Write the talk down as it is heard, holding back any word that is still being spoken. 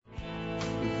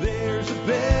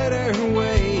better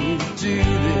way to do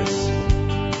this.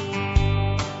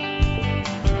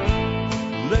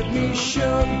 Let me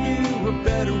show you a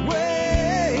better way.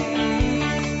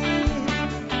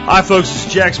 Hi, folks. This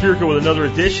is Jack Spirko with another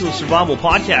edition of the Survival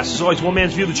Podcast. As always, one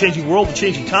man's view of the changing world, the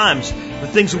changing times, the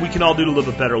things that we can all do to live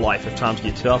a better life if times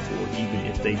get tough or even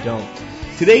if they don't.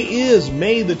 Today is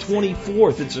May the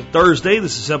 24th. It's a Thursday.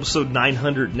 This is episode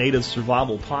 908 of the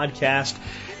Survival Podcast.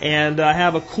 And I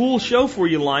have a cool show for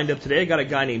you lined up today. I got a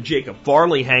guy named Jacob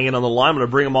Farley hanging on the line. I'm going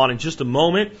to bring him on in just a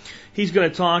moment. He's going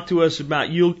to talk to us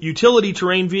about utility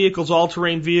terrain vehicles,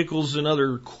 all-terrain vehicles, and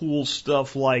other cool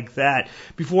stuff like that.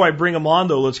 Before I bring him on,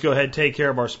 though, let's go ahead and take care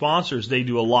of our sponsors. They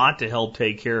do a lot to help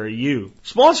take care of you.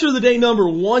 Sponsor of the day number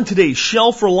one today,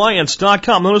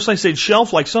 shelfreliance.com. Notice I said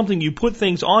shelf like something you put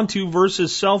things onto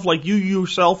versus self like you,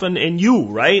 yourself, and you,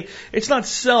 right? It's not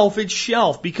self, it's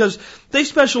shelf, because they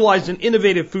specialize in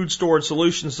innovative food storage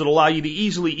solutions that allow you to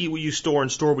easily eat what you store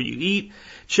and store what you eat.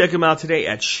 Check them out today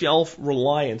at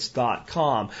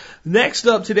shelfreliance.com. Next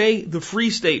up today, the Free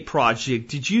State Project.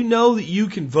 Did you know that you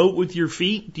can vote with your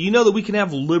feet? Do you know that we can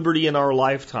have liberty in our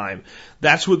lifetime?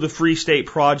 That's what the Free State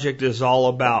Project is all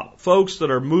about. Folks that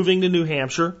are moving to New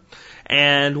Hampshire,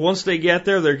 and once they get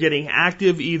there, they're getting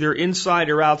active either inside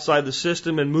or outside the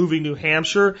system and moving New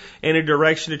Hampshire in a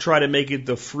direction to try to make it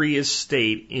the freest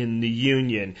state in the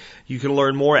Union. You can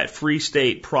learn more at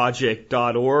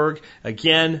freestateproject.org.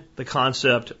 Again, the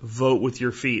concept, vote with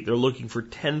your feet. They're looking for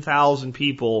 10,000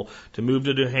 people to move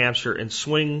to New Hampshire and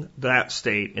swing that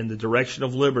state in the direction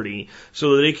of liberty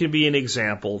so that it can be an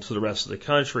example to the rest of the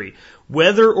country.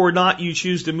 Whether or not you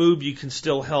choose to move, you can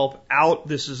still help out.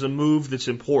 This is a move that's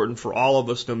important for all of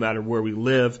us, no matter where we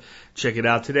live. Check it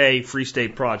out today,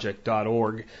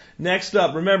 freestateproject.org. Next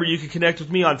up, remember, you can connect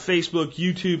with me on Facebook,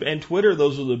 YouTube, and Twitter.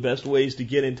 Those are the best ways to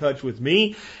get in touch with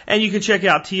me. And you can check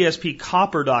out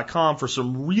tspcopper.com for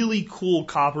some really cool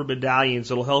copper medallions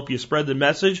that'll help you spread the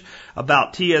message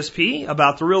about TSP,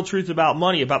 about the real truth about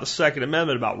money, about the Second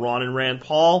Amendment, about Ron and Rand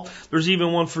Paul. There's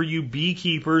even one for you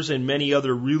beekeepers and many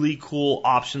other really cool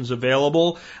options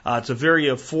available. It's a very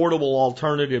affordable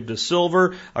alternative to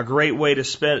silver, a great way to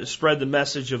spread the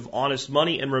message of honest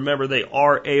money. And remember, they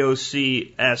are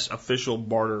AOC's official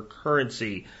barter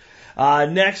currency.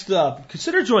 Next up,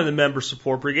 consider joining the Member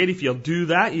Support Brigade. If you'll do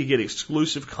that, you get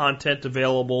exclusive content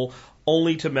available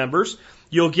only to members.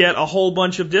 You'll get a whole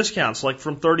bunch of discounts, like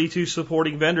from 32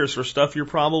 supporting vendors for stuff you're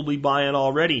probably buying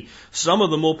already. Some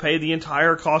of them will pay the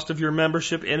entire cost of your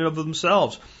membership in and of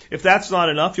themselves. If that's not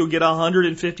enough, you'll get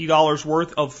 $150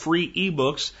 worth of free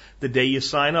ebooks the day you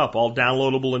sign up, all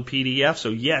downloadable in PDF. So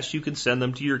yes, you can send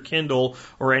them to your Kindle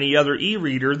or any other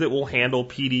e-reader that will handle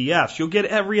PDFs. You'll get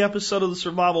every episode of the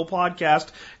Survival Podcast,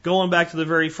 going back to the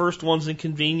very first ones in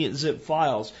convenient zip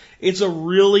files. It's a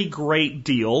really great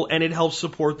deal, and it helps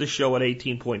support the show at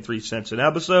 18.3 cents an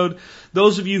episode.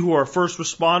 Those of you who are first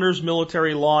responders,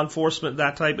 military, law enforcement,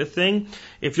 that type of thing,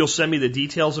 if you'll send me the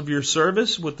details of your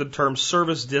service with the term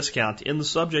service discount in the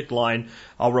subject line,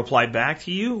 I'll reply back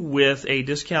to you with a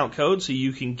discount code so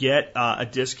you can get a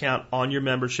discount on your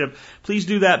membership. Please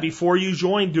do that before you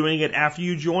join. Doing it after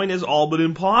you join is all but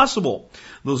impossible.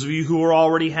 Those of you who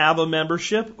already have a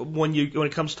membership, when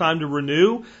it comes time to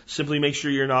renew, simply make sure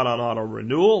you're not on auto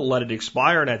renewal, let it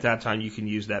expire, and at that time you can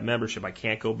use that membership. I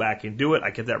can't go back and do it.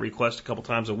 I get that request a couple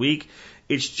times a week.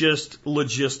 It's just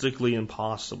logistically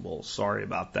impossible. Sorry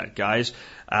about that, guys.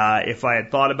 If I had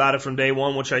thought about it from day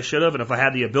one, which I should have, and if I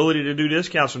had the ability to do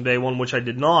discounts from day one, which I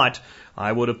did not,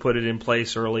 I would have put it in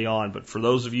place early on. But for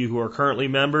those of you who are currently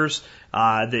members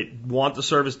that want the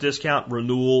service discount,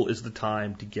 renewal is the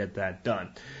time to get that done.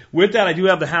 With that, I do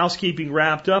have the housekeeping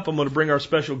wrapped up. I'm going to bring our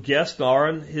special guest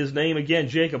on. His name, again,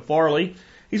 Jacob Farley.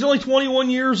 He's only 21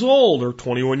 years old, or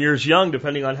 21 years young,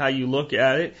 depending on how you look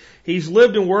at it. He's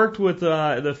lived and worked with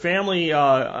the family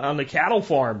on the cattle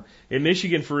farm in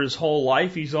Michigan for his whole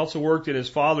life. He's also worked in his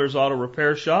father's auto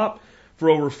repair shop for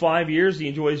over 5 years. He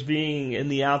enjoys being in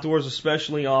the outdoors,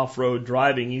 especially off-road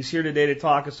driving. He's here today to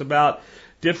talk us about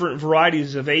different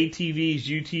varieties of ATVs,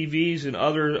 UTVs, and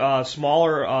other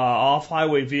smaller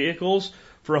off-highway vehicles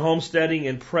for homesteading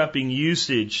and prepping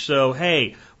usage. So,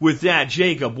 hey, with that,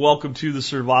 Jacob, welcome to the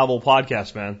Survival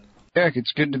Podcast, man. Jack,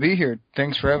 it's good to be here.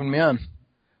 Thanks for having me on.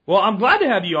 Well, I'm glad to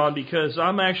have you on because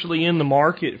I'm actually in the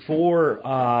market for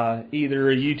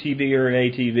either a UTV or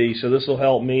an ATV, so this will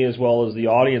help me as well as the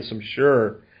audience, I'm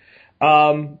sure.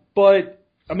 But,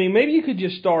 I mean, maybe you could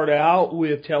just start out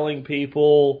with telling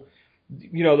people,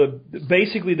 you know,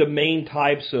 basically the main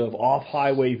types of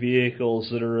off-highway vehicles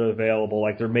that are available,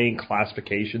 like their main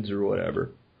classifications or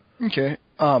whatever. Okay.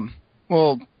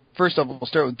 Well, first off, we'll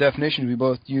start with definitions we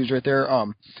both used right there.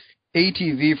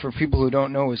 ATV, for people who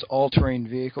don't know, is all-terrain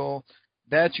vehicle.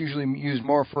 That's usually used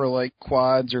more for like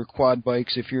quads or quad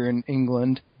bikes if you're in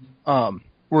England.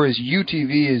 Whereas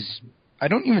UTV is, I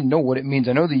don't even know what it means.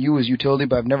 I know the U is utility,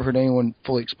 but I've never heard anyone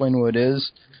fully explain what it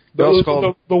is.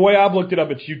 The way I've looked it up,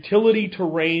 it's utility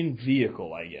terrain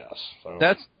vehicle, I guess. So.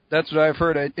 That's what I've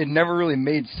heard. It never really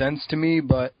made sense to me,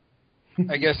 but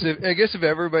I guess if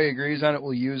everybody agrees on it,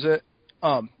 we'll use it.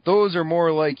 Those are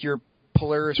more like your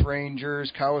Polaris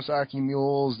Rangers, Kawasaki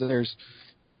Mules. There's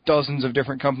dozens of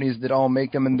different companies that all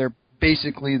make them, and they're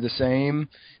basically the same.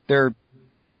 They're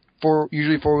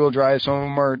usually four-wheel drive. Some of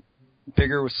them are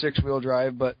bigger with six-wheel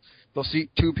drive, but they'll seat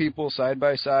two people side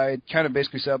by side, kind of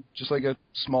basically set up just like a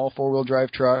small four-wheel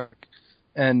drive truck,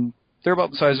 and they're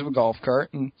about the size of a golf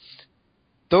cart. And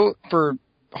though for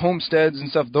homesteads and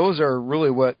stuff, those are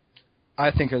really what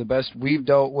I think are the best. We've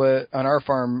dealt with on our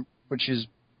farm, which is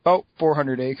about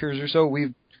 400 acres or so.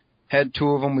 We've had two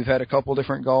of them. We've had a couple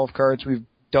different golf carts. We've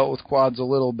dealt with quads a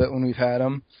little bit when we've had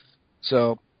them.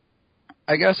 So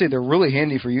I gotta say they're really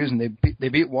handy for using. They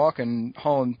beat walking,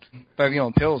 hauling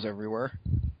 5-gallon pills everywhere.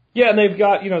 Yeah, and they've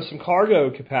got, some cargo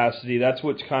capacity. That's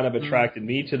what's kind of attracted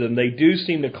me to them. They do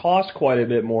seem to cost quite a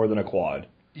bit more than a quad.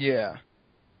 Yeah.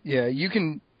 Yeah, you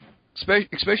can,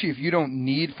 especially if you don't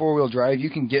need four-wheel drive, you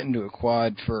can get into a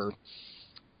quad for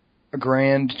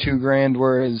 $1,000, $2,000,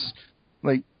 whereas,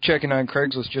 like, checking on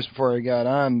Craigslist just before I got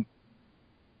on,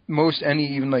 most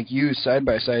any, even like used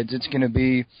side-by-sides, it's going to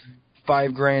be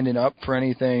 $5,000 and up for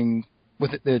anything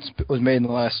with it that was made in the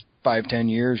last 5-10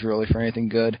 years, really, for anything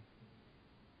good.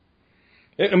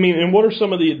 I mean, and what are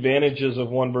some of the advantages of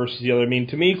one versus the other? I mean,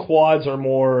 to me, quads are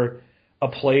more a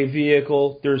play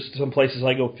vehicle. There's some places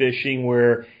I go fishing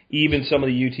where even some of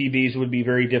the UTVs would be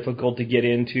very difficult to get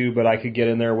into, but I could get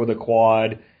in there with a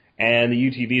quad, and the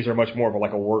UTVs are much more of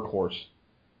like a workhorse.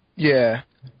 Yeah.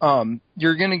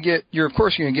 You're of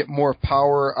course gonna get more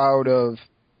power out of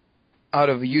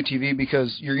a UTV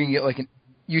because you're gonna get like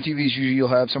UTVs usually you'll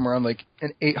have somewhere around like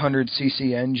an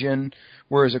 800cc engine,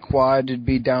 whereas a quad would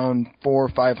be down 400 or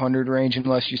 500 range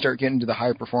unless you start getting to the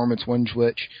high performance ones,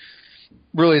 which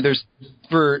really there's,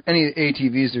 for any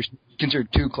ATVs, there's considered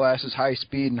two classes, high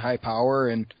speed and high power,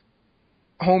 and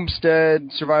homestead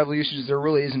survival usages, there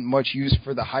really isn't much use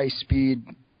for the high speed,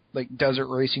 like desert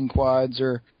racing quads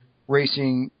or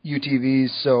racing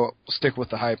UTVs, so stick with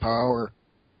the high power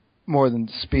more than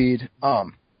the speed.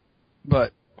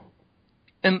 But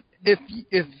and if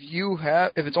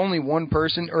it's only one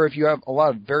person, or if you have a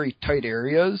lot of very tight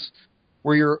areas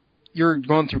where you're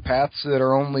going through paths that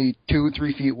are only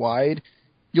 2-3 feet wide,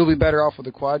 you'll be better off with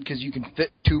a quad because you can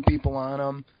fit two people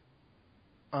on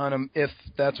them if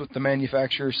that's what the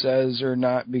manufacturer says or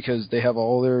not, because they have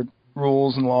all their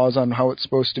rules and laws on how it's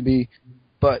supposed to be.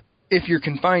 But if you're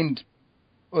confined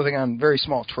on very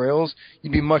small trails,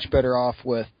 you'd be much better off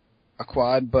with a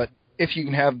quad. But if you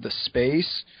can have the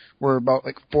space, where about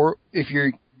like if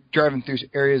you're driving through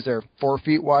areas that are 4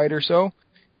 feet wide or so,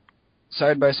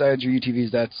 side-by-sides or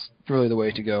UTVs, that's really the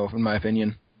way to go, in my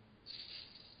opinion.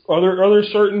 Are there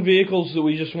certain vehicles that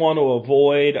we just want to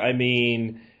avoid? I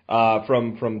mean,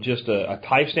 from just a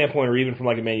type standpoint, or even from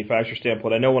like a manufacturer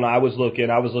standpoint. I know when I was looking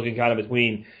kind of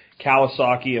between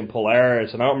Kawasaki and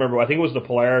Polaris, and I don't remember, I think it was the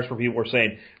Polaris where people were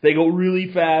saying they go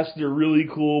really fast, they're really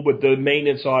cool, but the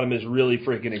maintenance on them is really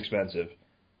freaking expensive.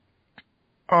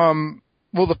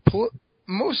 Well,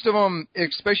 most of them,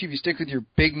 especially if you stick with your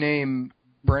big name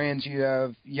brands, you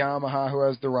have Yamaha, who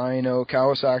has the Rhino,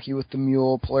 Kawasaki with the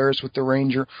Mule, Polaris with the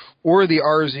Ranger, or the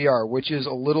RZR, which is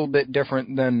a little bit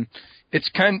different than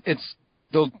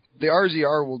the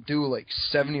RZR will do like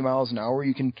 70 miles an hour.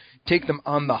 You can take them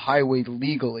on the highway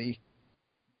legally,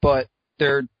 but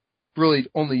they're really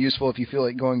only useful if you feel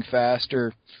like going fast,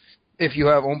 or if you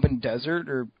have open desert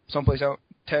or someplace out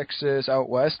Texas, out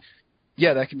west.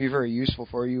 Yeah, that could be very useful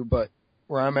for you, but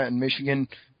where I'm at in Michigan,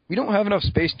 we don't have enough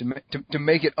space to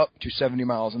make it up to 70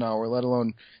 miles an hour, let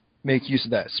alone make use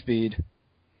of that speed.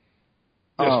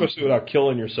 Yeah, especially without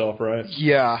killing yourself, right?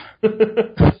 Yeah.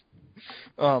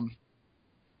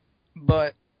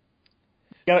 But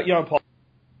Paul,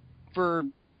 for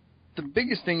the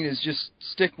biggest thing is just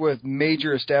stick with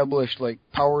major established like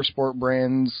power sport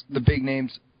brands, the big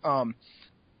names. I'm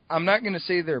not going to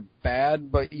say they're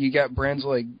bad, but you got brands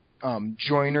like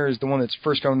Joyner is the one that's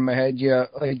first coming to my head. Yeah,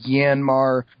 like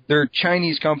Yanmar. They're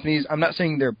Chinese companies. I'm not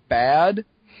saying they're bad.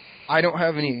 I don't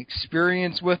have any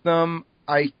experience with them.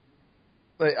 I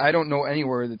don't know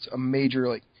anywhere that's a major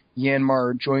like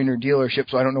Yanmar or Joyner dealership,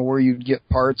 so I don't know where you'd get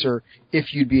parts or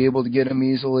if you'd be able to get them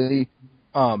easily.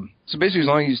 So basically, as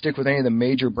long as you stick with any of the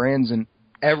major brands and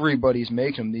everybody's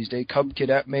making them these days. Cub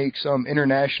Cadet makes them.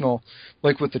 International,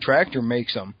 like with the tractor,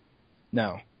 makes them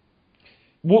now.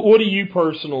 What do you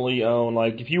personally own?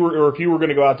 Like, if you were going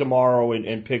to go out tomorrow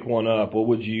and pick one up, what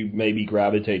would you maybe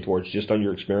gravitate towards, just on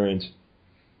your experience?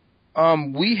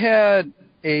 We had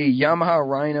a Yamaha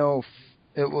Rhino.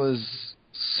 It was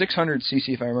 600cc,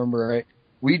 if I remember right.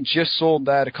 We just sold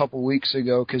that a couple weeks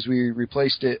ago because we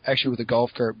replaced it actually with a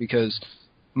golf cart because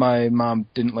my mom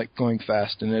didn't like going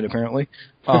fast in it, apparently.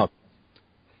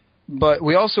 But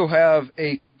we also have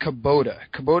a Kubota.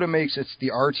 Kubota makes, it's the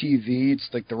RTV, it's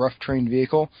like the rough terrain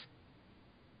vehicle.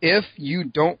 If you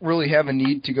don't really have a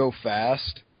need to go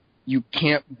fast, you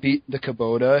can't beat the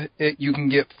Kubota. You can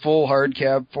get full hard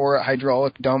cab for it,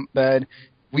 hydraulic dump bed.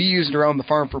 We use it around the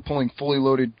farm for pulling fully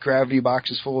loaded gravity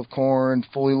boxes full of corn,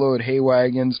 fully loaded hay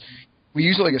wagons. We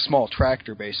use it like a small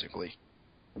tractor, basically.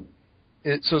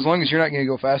 So as long as you're not going to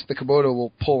go fast, the Kubota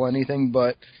will pull anything,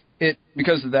 but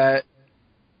because of that,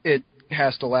 it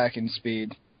has to lack in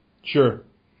speed. Sure.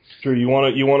 You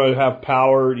want to have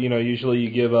power. Usually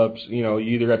you give up. You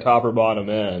either got top or bottom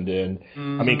end, and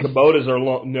I mean Kubotas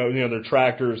are they're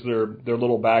tractors. They're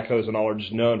little backhoes and all are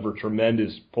just known for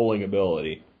tremendous pulling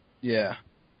ability. Yeah.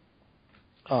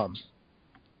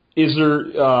 Is there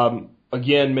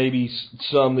again maybe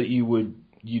some that you'd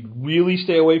really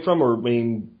stay away from, or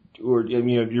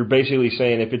you're basically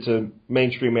saying if it's a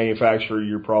mainstream manufacturer,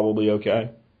 you're probably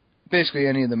okay? Basically,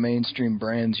 any of the mainstream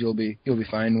brands, you'll be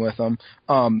fine with them.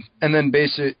 And then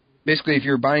basically, if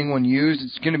you're buying one used,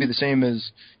 it's going to be the same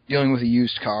as dealing with a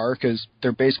used car because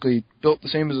they're basically built the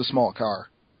same as a small car.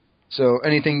 So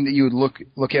anything that you would look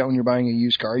at when you're buying a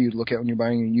used car, you'd look at when you're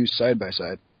buying a used side by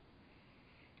side.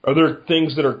 Are there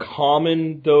things that are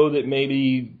common though that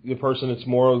maybe the person that's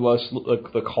more or less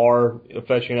like the car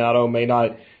aficionado may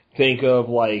not think of,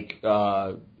 like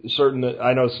certain?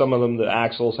 I know some of them, the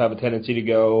axles have a tendency to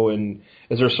go, and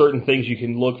is there certain things you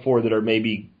can look for that are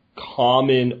maybe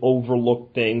common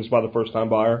overlooked things by the first time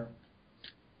buyer?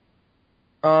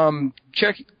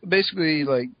 Check basically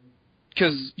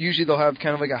because usually they'll have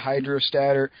kind of like a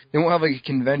hydrostat, or they won't have like a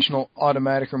conventional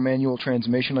automatic or manual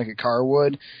transmission like a car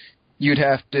would. You'd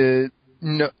have to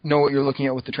know what you're looking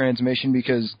at with the transmission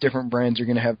because different brands are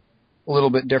going to have a little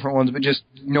bit different ones, but just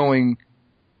knowing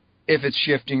if it's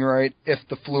shifting right, if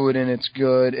the fluid in it's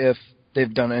good, if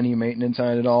they've done any maintenance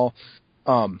on it at all.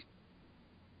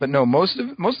 But no, most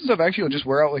of the stuff actually will just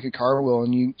wear out like a car will,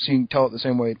 and you can tell it the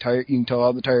same way. You can tell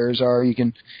how the tires are. You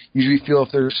can usually feel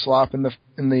if there's slop in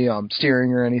the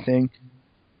steering or anything.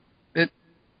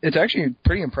 It's actually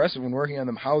pretty impressive when working on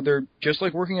them how they're just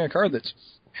like working on a car that's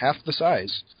half the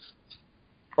size.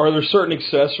 Are there certain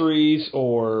accessories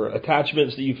or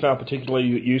attachments that you found particularly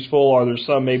useful? Are there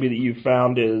some maybe that you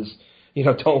found is,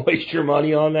 don't waste your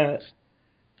money on that?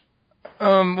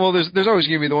 Well, there's always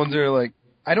going to be the ones that are like,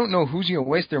 I don't know who's going to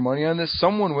waste their money on this.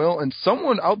 Someone will, and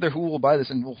someone out there who will buy this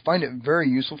and will find it very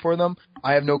useful for them.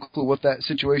 I have no clue what that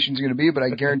situation is going to be, but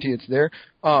I guarantee it's there.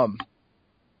 A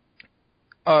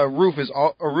roof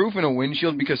and a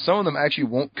windshield, because some of them actually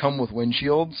won't come with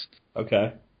windshields.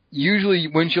 Okay. Usually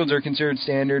windshields are considered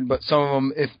standard, but some of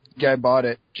them, if the guy bought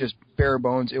it just bare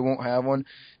bones, it won't have one.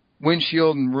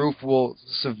 Windshield and roof will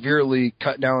severely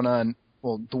cut down on,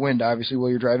 the wind, obviously, while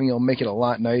you're driving. It'll make it a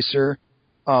lot nicer.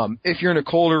 If you're in a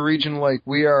colder region like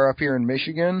we are up here in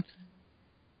Michigan,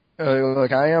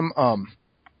 like I am,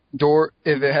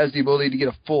 if it has the ability to get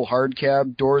a full hard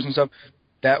cab, doors and stuff,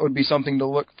 that would be something to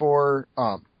look for.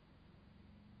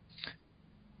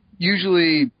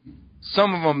 Usually,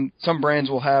 some brands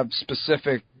will have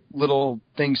specific little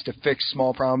things to fix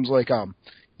small problems, like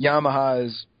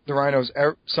Yamaha's, the Rhinos.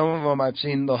 Some of them I've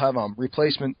seen, they'll have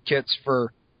replacement kits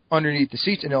for underneath the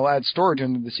seats, and they'll add storage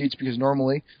under the seats because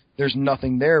normally there's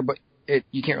nothing there, but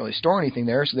you can't really store anything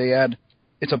there, so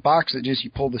it's a box that just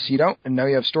you pull the seat out, and now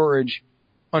you have storage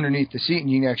underneath the seat, and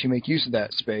you can actually make use of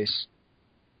that space.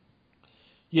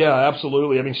 Yeah,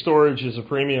 absolutely. I mean, storage is a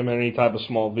premium in any type of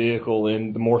small vehicle,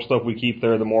 and the more stuff we keep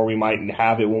there, the more we might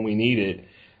have it when we need it.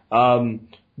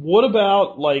 What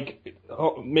about,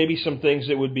 maybe some things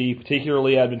that would be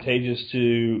particularly advantageous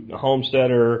to a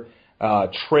homesteader,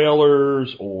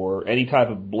 trailers, or any type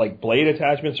of, blade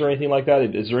attachments or anything like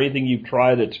that? Is there anything you've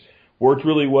tried that's worked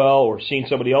really well, or seen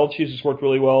somebody else use that's worked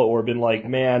really well, or been like,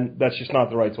 man, that's just not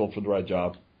the right tool for the right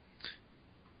job?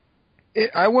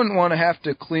 I wouldn't want to have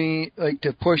to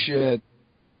to push a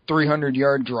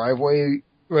 300-yard driveway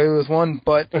with one,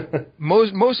 but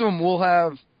most of them will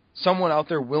have, someone out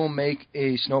there will make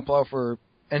a snowplow for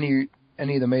any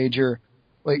of the major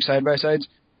side-by-sides.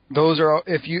 Those are,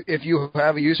 if you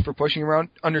have a use for pushing around,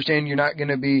 understand you're not going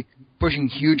to be pushing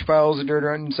huge piles of dirt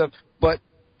around and stuff, but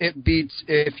it beats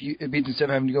instead of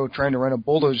having to go trying to run a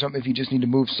bulldozer or something if you just need to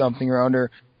move something around,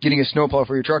 or getting a snowplow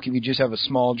for your truck if you just have a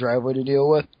small driveway to deal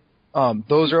with.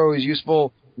 Those are always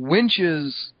useful.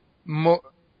 Winches,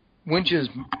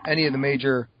 any of the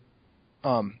major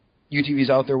UTVs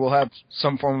out there will have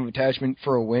some form of attachment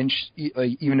for a winch,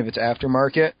 even if it's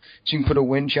aftermarket, so you can put a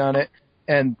winch on it,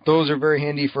 and those are very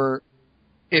handy for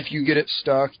if you get it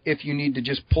stuck, if you need to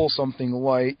just pull something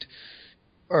light,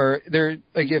 or they're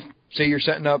like if, say, you're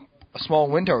setting up a small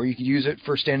wind tower, you could use it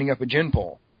for standing up a gin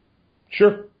pole.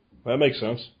 Sure, that makes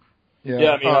sense.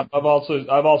 Yeah, I mean,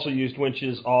 I've also used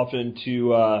winches often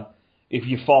to if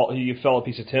you fell a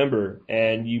piece of timber,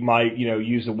 and you might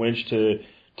use a winch to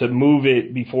move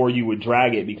it before you would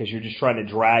drag it, because you're just trying to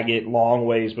drag it long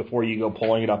ways before you go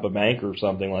pulling it up a bank or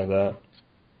something like that.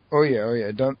 Oh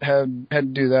yeah. Had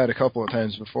to do that a couple of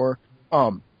times before.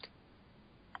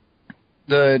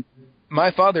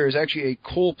 My father is actually a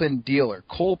Kolpin dealer.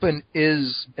 Kolpin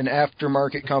is an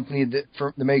aftermarket company that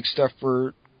makes stuff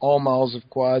for all models of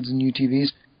quads and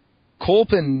UTVs.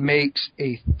 Kolpin makes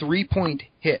a 3-point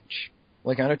hitch,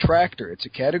 like on a tractor. It's a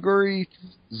category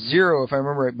 0, if I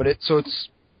remember right.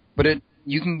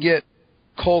 You can get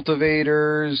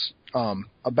cultivators,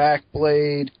 a back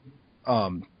blade,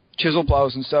 chisel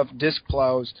plows and stuff, disc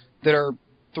plows that are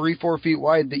 3-4 feet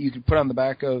wide that you could put on the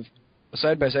back of a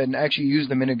side by side and actually use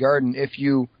them in a garden if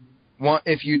you're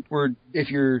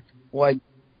like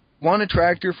want a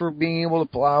tractor for being able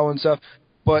to plow and stuff,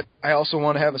 but I also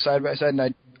want to have a side by side and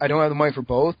I don't have the money for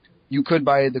both. You could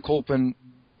buy the Kolpin.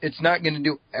 It's not going to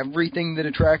do everything that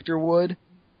a tractor would,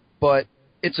 but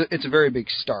it's a very big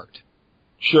start.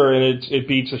 Sure, and it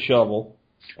beats a shovel.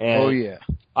 And oh yeah.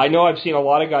 I know I've seen a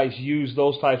lot of guys use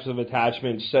those types of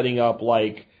attachments setting up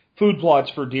like food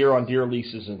plots for deer on deer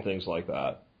leases and things like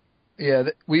that. Yeah,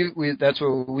 that's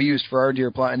what we used for our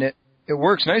deer plot, and it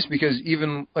works nice because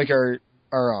even like our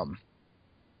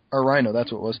Rhino,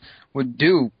 that's what it was, would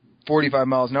do 45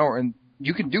 miles an hour, and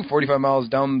you can do 45 miles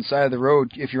down the side of the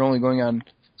road if you're only going on the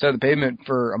side of the pavement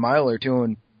for a mile or two,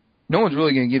 and no one's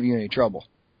really going to give you any trouble.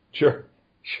 Sure.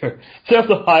 Except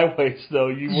the highways, though.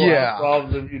 You will have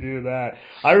problems if you do that.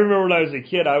 I remember when I was a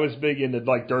kid, I was big into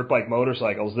like dirt bike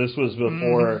motorcycles. This was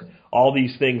before all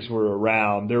these things were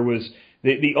around. There was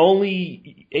the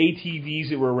only ATVs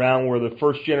that were around were the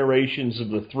first generations of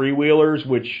the 3-wheelers,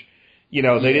 which they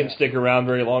didn't stick around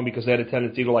very long because they had a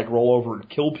tendency to like roll over and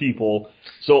kill people.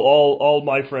 So all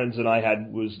my friends and I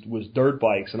had was dirt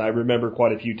bikes, and I remember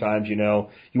quite a few times, you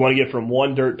want to get from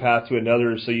one dirt path to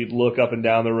another, so you'd look up and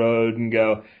down the road and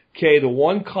go, okay, the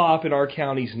one cop in our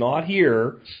county's not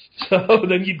here, so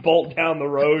then you'd bolt down the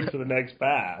road to the next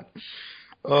path.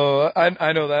 Oh,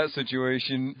 I know that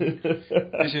situation.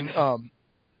 And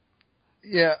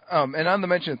on the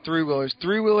mention of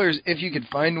 3-wheelers, if you could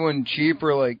find one cheap,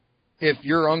 or like if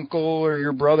your uncle or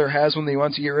your brother has one that he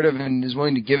wants to get rid of and is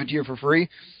willing to give it to you for free,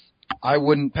 I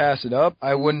wouldn't pass it up.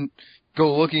 I wouldn't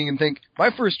go looking and think,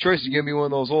 my first choice is going to be one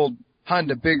of those old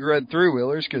Honda Big Red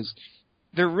 3-wheelers, because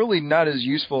they're really not as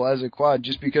useful as a quad,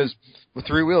 just because with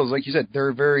 3 wheels, like you said,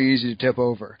 they're very easy to tip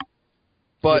over.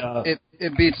 But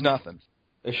it beats nothing.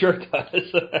 It sure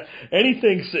does.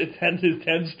 Anything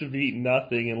tends to beat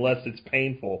nothing unless it's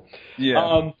painful.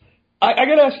 Yeah. I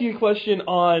got to ask you a question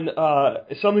on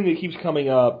something that keeps coming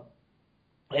up,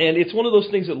 and it's one of those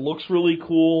things that looks really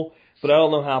cool, but I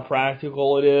don't know how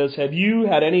practical it is. Have you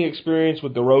had any experience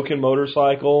with the Rokin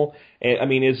motorcycle? I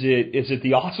mean, is it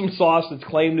the awesome sauce it's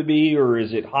claimed to be, or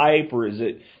is it hype, or is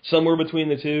it somewhere between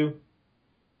the two?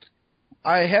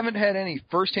 I haven't had any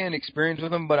first-hand experience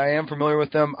with them, but I am familiar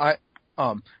with them. I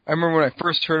remember when I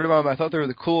first heard about them, I thought they were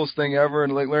the coolest thing ever,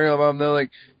 and like learning about them, they're like,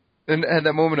 and had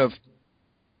that moment of,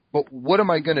 but what am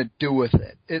I going to do with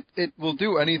it? It will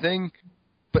do anything,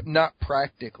 but not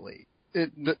practically.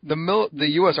 The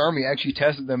U.S. Army actually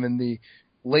tested them in the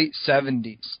late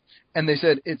 70s, and they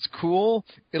said it's cool,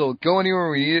 it'll go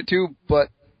anywhere we need it to, but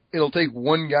it'll take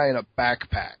one guy in a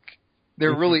backpack.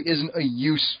 There really isn't a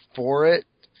use for it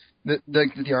that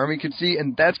the Army could see,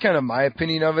 and that's kind of my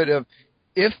opinion of it.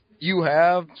 If you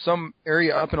have some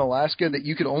area up in Alaska that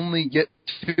you could only get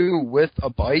to with a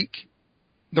bike,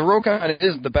 the Rokin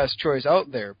is the best choice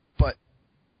out there, but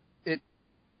it's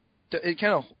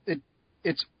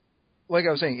like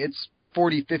I was saying, it's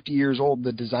 40, 50 years old,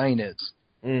 the design is.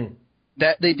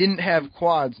 That they didn't have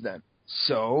quads then.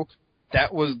 So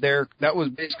that was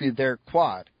basically their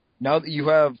quad. Now that you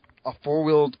have a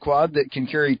 4-wheeled quad that can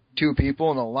carry 2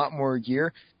 people and a lot more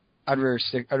gear, I'd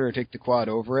rather take the quad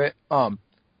over it.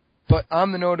 But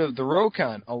on the note of the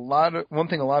Rokin, one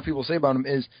thing a lot of people say about them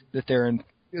is that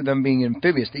them being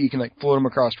amphibious, that you can like float them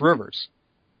across rivers.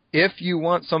 if you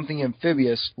want something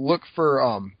amphibious, look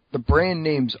for the brand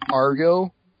names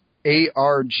Argo,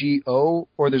 ARGO,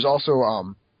 or there's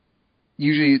also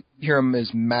usually hear them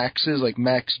as Maxes, like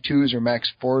Max 2s or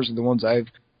Max 4s are the ones I've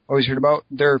always heard about.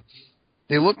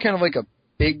 They look kind of like a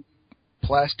big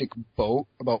plastic boat,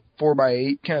 about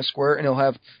 4x8 kind of square, and it'll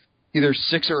have either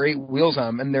 6 or 8 wheels on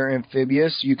them, and they're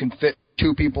amphibious. You can fit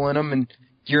 2 people in them, and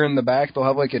gear in the back. They'll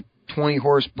have like a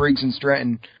 20-horse Briggs &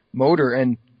 Stratton motor,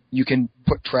 and you can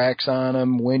put tracks on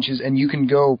them, winches, and you can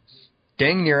go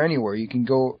dang near anywhere. You can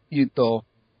go, they'll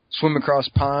swim across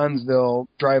ponds, they'll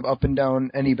drive up and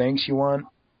down any banks you want.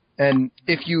 And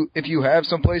if you have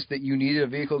someplace that you need a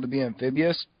vehicle to be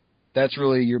amphibious, that's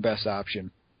really your best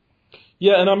option.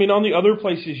 Yeah, and I mean, on the other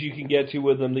places you can get to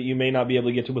with them that you may not be able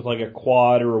to get to with like a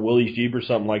quad or a Willys Jeep or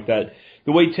something like that,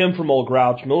 the way Tim from Old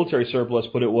Grouch Military Surplus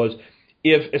put it was,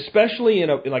 if, especially in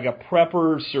like a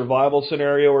prepper survival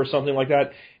scenario or something like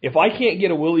that, if I can't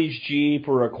get a Willys Jeep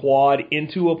or a quad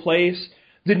into a place,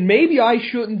 then maybe I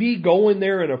shouldn't be going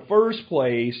there in the first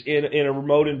place in a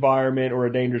remote environment or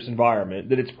a dangerous environment,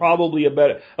 that it's probably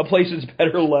a place that's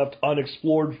better left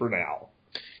unexplored for now.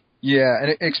 Yeah,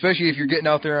 and especially if you're getting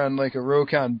out there on like a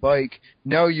Rokon bike,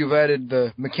 now you've added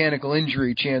the mechanical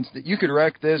injury chance that you could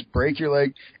wreck this, break your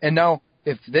leg, and now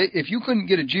if you couldn't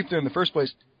get a Jeep there in the first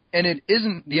place, and it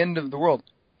isn't the end of the world,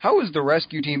 how is the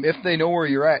rescue team, if they know where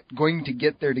you're at, going to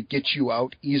get there to get you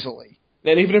out easily?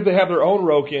 And even if they have their own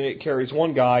Rokin, it carries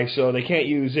one guy, so they can't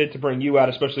use it to bring you out,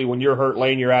 especially when you're hurt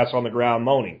laying your ass on the ground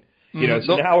moaning. You know,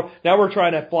 so now we're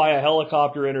trying to fly a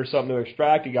helicopter in or something to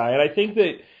extract a guy, and I think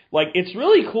that, like, it's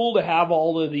really cool to have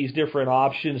all of these different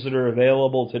options that are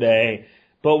available today,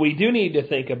 but we do need to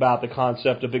think about the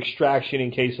concept of extraction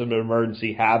in case of an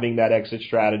emergency, having that exit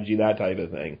strategy, that type of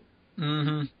thing.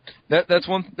 Mm-hmm.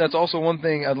 That's also one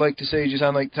thing I'd like to say, just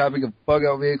on like the topic of bug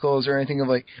out vehicles or anything, of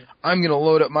like, I'm gonna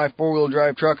load up my 4-wheel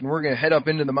drive truck and we're gonna head up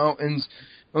into the mountains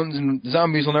and the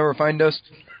zombies will never find us.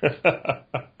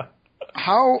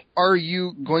 How are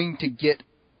you going to get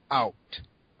out?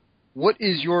 What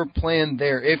is your plan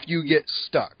there if you get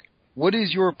stuck? What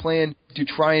is your plan to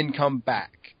try and come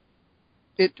back?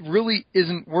 It really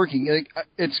isn't working. Like,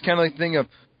 it's kind of like the thing of,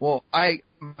 well, my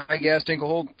gas tank will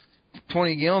hold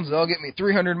 20 gallons, that'll get me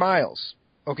 300 miles.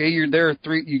 Okay, you're there,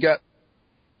 you got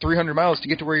 300 miles to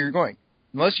get to where you're going.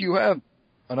 Unless you have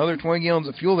another 20 gallons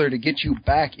of fuel there to get you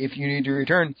back if you need to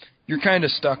return, you're kind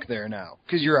of stuck there now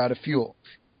because you're out of fuel.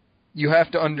 You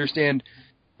have to understand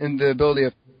in the ability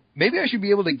of, maybe I should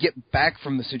be able to get back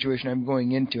from the situation I'm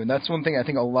going into, and that's one thing I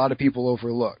think a lot of people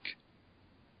overlook.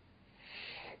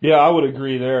 Yeah, I would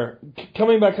agree there.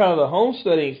 Coming back kind of the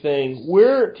homesteading thing,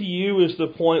 where to you is the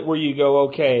point where you go,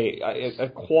 okay, a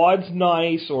quad's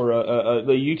nice, or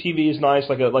the UTV is nice,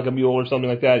 like a mule or something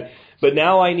like that, but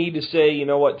now I need to say, you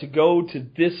know what, to go to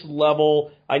this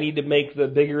level, I need to make the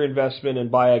bigger investment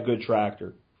and buy a good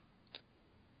tractor?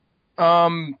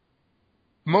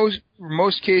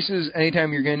 Most cases,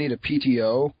 anytime you're going to need a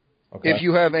PTO, okay. If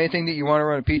you have anything that you want to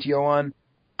run a PTO on,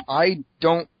 I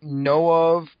don't know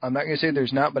of, I'm not going to say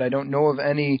there's not, but I don't know of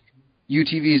any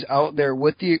UTVs out there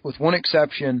with one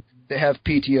exception that have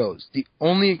PTOs. The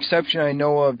only exception I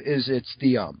know of is it's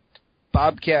the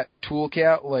Bobcat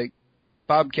Toolcat. Like,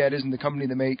 Bobcat isn't the company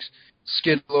that makes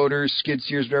skid loaders, skid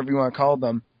steers, whatever you want to call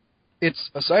them.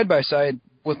 It's a side-by-side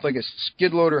with like a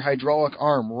skid loader hydraulic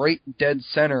arm right dead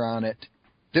center on it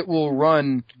that will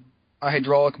run a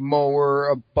hydraulic mower,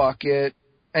 a bucket,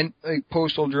 and like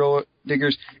postal drill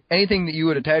diggers, anything that you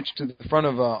would attach to the front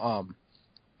of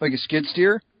like a skid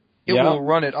steer, it will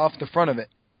run it off the front of it.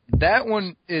 That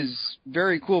one is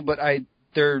very cool, but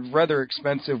they're rather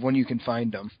expensive when you can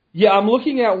find them. Yeah, I'm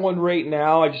looking at one right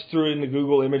now. I just threw it into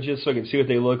Google Images so I can see what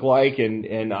they look like,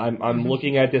 and I'm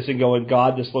looking at this and going,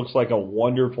 God, this looks like a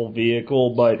wonderful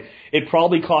vehicle, but it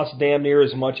probably costs damn near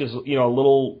as much as, you know, a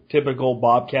little typical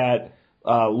Bobcat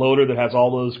loader that has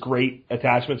all those great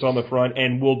attachments on the front,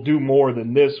 and will do more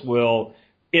than this will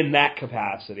in that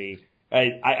capacity.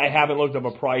 I haven't looked up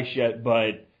a price yet,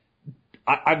 but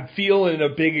I'm feeling a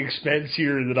big expense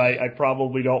here that I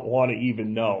probably don't want to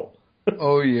even know.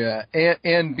 Oh yeah,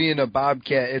 and being a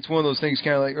Bobcat, it's one of those things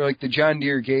kind of like the John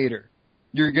Deere Gator.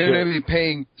 You're going to be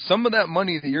paying, some of that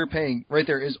money that you're paying right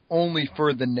there is only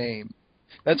for the name.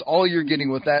 That's all you're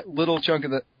getting with that little chunk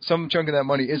of some chunk of that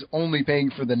money is only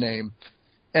paying for the name.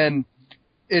 And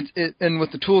and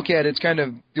with the Toolcat, it's kind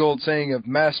of the old saying of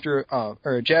master, or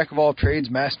a jack of all trades,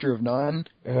 master of none.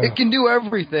 Yeah. It can do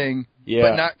everything,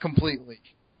 but not completely.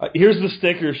 Here's the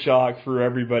sticker shock for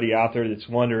everybody out there that's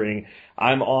wondering.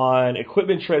 I'm on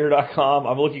equipmenttrader.com.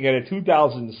 I'm looking at a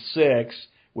 2006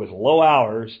 with low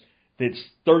hours that's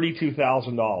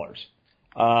 $32,000.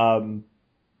 I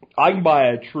can buy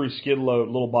a true skid load,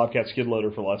 little Bobcat skid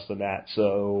loader for less than that.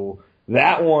 So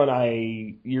that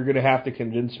one you're going to have to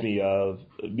convince me of,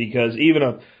 because even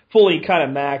a fully kind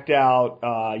of maxed out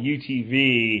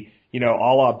UTV, a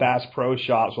la Bass Pro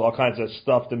Shops with all kinds of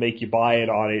stuff to make you buy it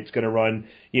on it, it's going to run,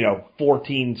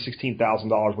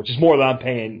 $16,000, which is more than I'm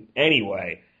paying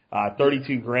anyway.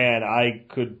 $32,000, I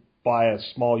could buy a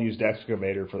small used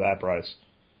excavator for that price.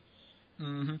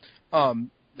 Mm-hmm.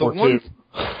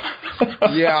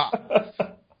 Yeah.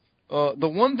 The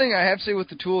one thing I have to say with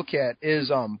the Toolcat is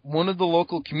one of the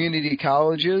local community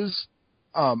colleges,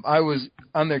 I was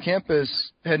on their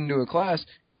campus heading to a class,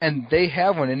 and they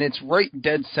have one, and it's right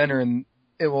dead center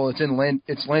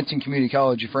it's Lansing Community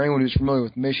College. For anyone who's familiar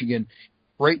with Michigan,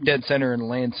 right dead center in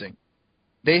Lansing.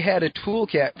 They had a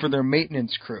Toolcat for their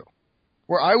maintenance crew,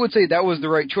 where I would say that was the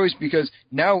right choice, because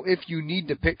now if you need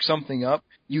to pick something up,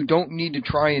 you don't need to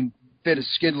try and fit a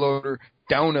skid loader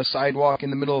down a sidewalk in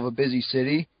the middle of a busy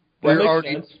city where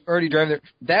you're already driving there.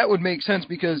 That would make sense,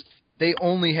 because they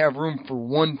only have room for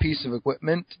one piece of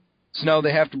equipment, so now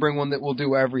they have to bring one that will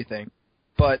do everything.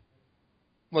 But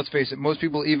let's face it, most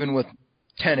people, even with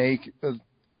 10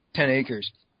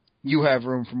 acres, you have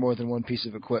room for more than one piece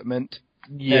of equipment.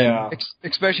 Yeah. And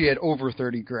especially at over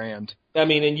 $30,000. I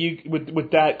mean, and you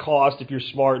with that cost, if you're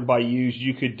smart and buy used,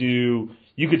 you could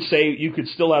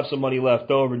still have some money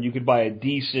left over, and you could buy a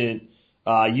decent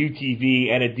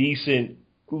UTV and a decent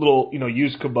little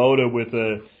used Kubota with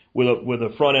a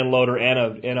front end loader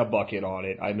and a bucket on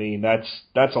it. I mean, that's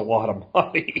a lot of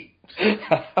money.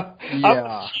 Yeah. I'm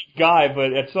a cheap guy,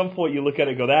 but at some point you look at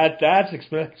it and go, that's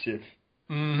expensive.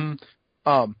 Mm-hmm.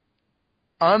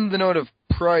 On the note of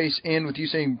price, and with you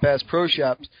saying Bass Pro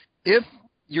Shops, if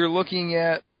you're looking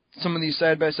at some of these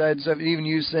side-by-side stuff, and even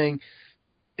you saying,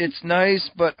 it's nice,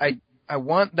 but I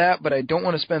want that, but I don't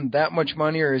want to spend that much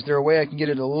money, or is there a way I can get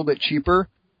it a little bit cheaper?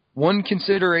 One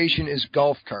consideration is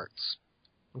golf carts.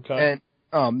 Okay.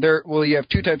 And you have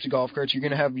two types of golf carts. You're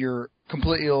going to have your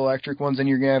completely electric ones, and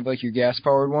you're going to have like your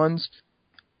gas-powered ones.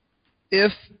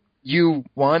 If you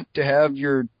want to have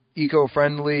your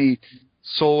eco-friendly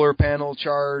solar panel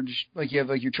charge, like you have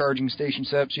like your charging station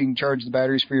set up so you can charge the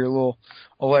batteries for your little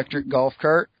electric golf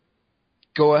cart,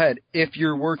 go ahead. If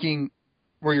you're working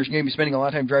where you're going to be spending a lot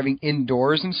of time driving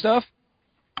indoors and stuff,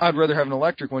 I'd rather have an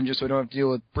electric one just so I don't have to deal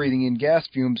with breathing in gas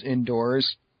fumes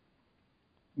indoors.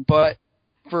 But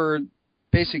for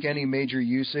basic any major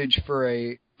usage for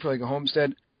like a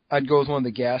homestead, I'd go with one of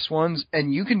the gas ones,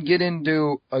 and you can get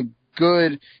into a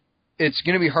good. It's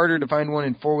going to be harder to find one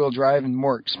in 4-wheel drive and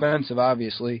more expensive,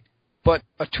 obviously. But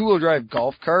a 2-wheel drive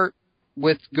golf cart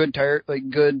with good tire, like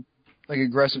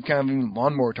aggressive kind of even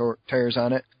lawnmower tires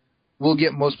on it, will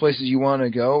get most places you want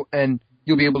to go, and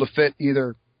you'll be able to fit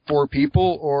either 4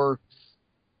 people or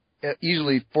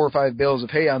easily 4 or 5 bales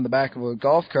of hay on the back of a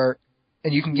golf cart,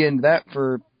 and you can get into that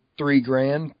for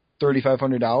 $3,000,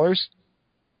 $3,500.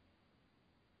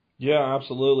 Yeah,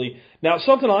 absolutely. Now,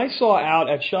 something I saw out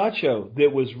at SHOT Show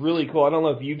that was really cool. I don't know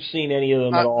if you've seen any of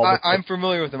them at all. I'm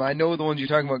familiar with them. I know the ones you're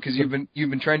talking about because you've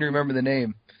been trying to remember the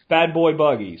name. Bad Boy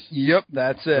Buggies. Yep,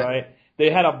 that's it. Right. They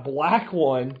had a black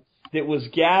one that was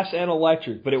gas and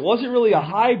electric, but it wasn't really a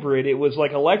hybrid. It was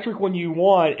like electric when you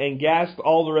want and gas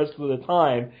all the rest of the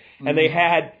time. Mm-hmm. And they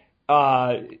had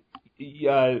the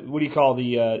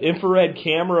infrared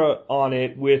camera on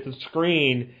it with a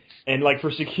screen. And like for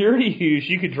security use,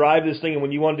 you could drive this thing, and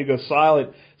when you wanted to go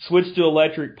silent, switch to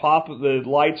electric, pop the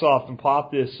lights off, and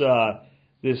pop this IR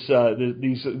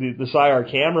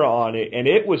camera on it, and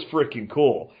it was freaking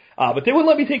cool. But they wouldn't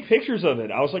let me take pictures of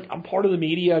it. I was like, I'm part of the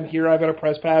media. I'm here. I've got a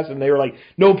press pass, and they were like,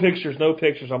 no pictures, no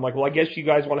pictures. I'm like, well, I guess you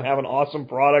guys want to have an awesome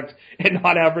product and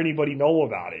not have anybody know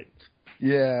about it.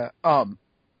 Yeah.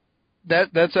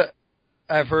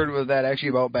 I've heard with that actually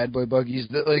about Bad Boy Buggies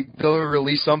that like they'll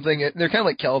release something. They're kind of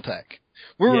like Caltech.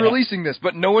 We're releasing this,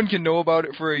 but no one can know about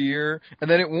it for a year,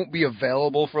 and then it won't be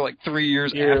available for like 3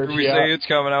 years after we say it's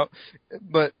coming out.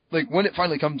 But like when it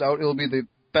finally comes out, it'll be the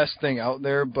best thing out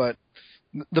there. But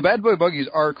the Bad Boy Buggies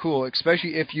are cool,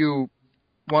 especially if you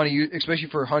want to use, especially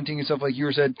for hunting and stuff like you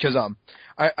said. Because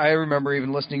I remember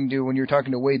even listening to when you were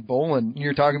talking to Wade Bolin, you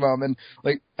were talking about him,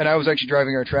 and I was actually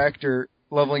driving our tractor,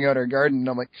 leveling out our garden, and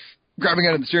I'm like, grabbing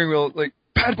out of the steering wheel, like,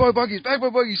 Bad Boy Buggies,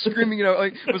 screaming it out.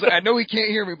 Like, I know he can't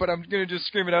hear me, but I'm gonna just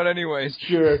scream it out anyways.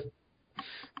 Sure.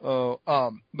 But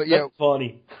yeah. That's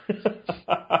funny.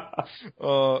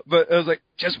 But I was like,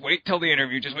 just wait till the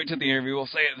interview, we'll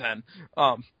say it then.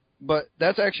 But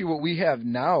that's actually what we have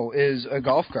now is a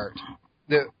golf cart.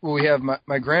 We have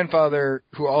my grandfather,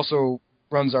 who also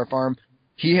runs our farm,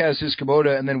 he has his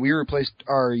Kubota, and then we replaced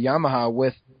our Yamaha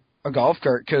with a golf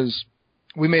cart, because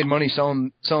we made money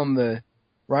selling the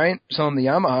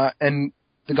Yamaha, and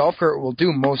the golf cart will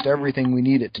do most everything we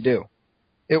need it to do.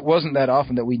 It wasn't that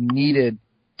often that we needed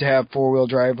to have four-wheel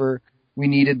driver. We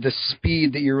needed the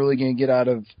speed that you're really going to get out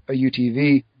of a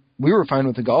UTV. We were fine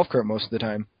with the golf cart most of the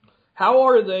time. How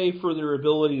are they for their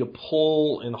ability to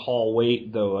pull and haul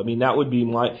weight, though? I mean, that would be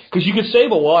because you could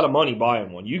save a lot of money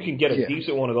buying one. You can get a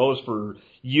decent one of those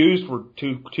used for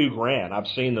 $2,000. I've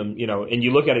seen them, and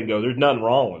you look at it and go, there's nothing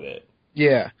wrong with it.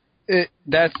 Yeah.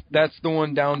 That's the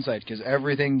one downside, because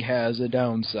everything has a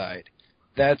downside.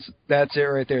 That's it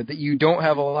right there. That you don't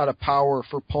have a lot of power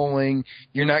for pulling.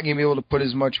 You're not going to be able to put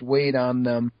as much weight on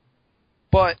them.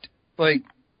 But,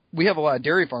 we have a lot of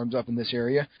dairy farms up in this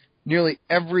area. Nearly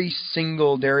every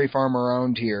single dairy farm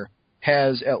around here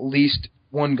has at least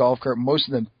one golf cart, most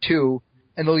of them two,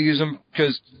 and they'll use them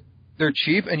because they're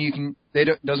cheap, and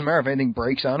doesn't matter if anything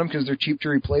breaks on them because they're cheap to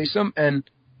replace them, and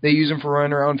they use them for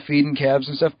running around feeding calves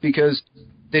and stuff because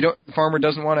the farmer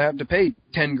doesn't want to have to pay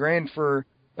 $10,000 for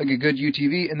a good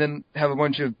UTV and then have a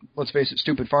bunch of, let's face it,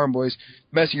 stupid farm boys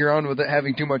messing around with it,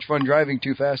 having too much fun driving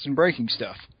too fast and breaking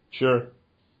stuff. Sure.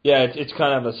 Yeah, it's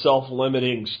kind of a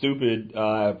self-limiting, stupid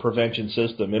prevention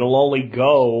system. It'll only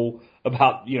go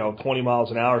about 20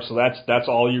 miles an hour, so that's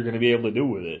all you're going to be able to do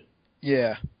with it.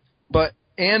 Yeah,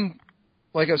 and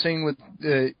like I was saying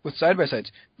with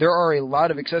side-by-sides, there are a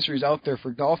lot of accessories out there for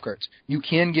golf carts. You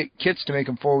can get kits to make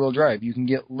them four-wheel drive. You can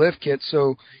get lift kits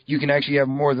so you can actually have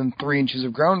more than 3 inches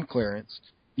of ground clearance.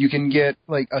 You can get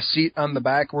a seat on the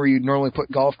back where you'd normally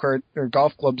put golf cart or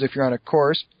golf clubs if you're on a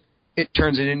course. It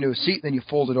turns it into a seat, then you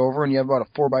fold it over, and you have about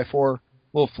a 4x4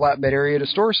 little flatbed area to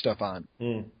store stuff on.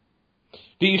 Mm.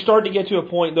 Do you start to get to a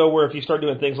point, though, where if you start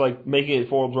doing things like making it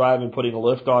four-wheel drive and putting a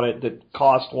lift on it, that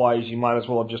cost-wise you might as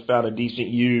well have just found a decent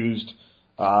used,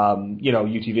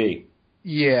 UTV?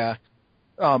 Yeah.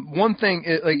 One thing,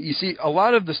 you see, a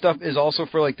lot of the stuff is also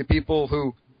for, the people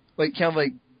who,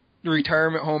 the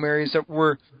retirement home areas stuff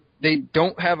where they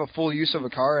don't have a full use of a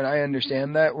car, and I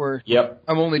understand that, where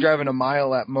I'm only driving a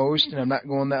mile at most, and I'm not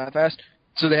going that fast.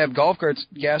 So they have golf carts,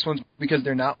 gas ones, because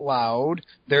they're not loud.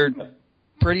 They're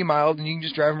pretty mild, and you can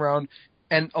just drive them around.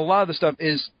 And a lot of the stuff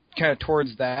is kind of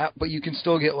towards that, but you can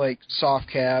still get, soft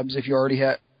cabs if you already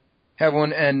have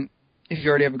one. And if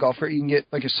you already have a golf cart, you can get,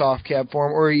 a soft cab for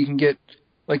them, or you can get,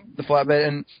 the flatbed.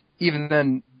 And even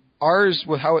then, ours,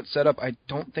 with how it's set up, I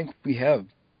don't think we have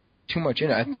too much in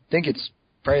it. I think it's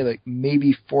probably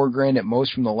maybe $4,000 at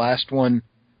most from the last one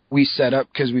we set up,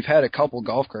 because we've had a couple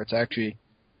golf carts actually,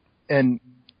 and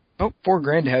about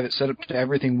 $4,000 to have it set up to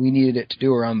everything we needed it to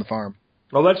do around the farm.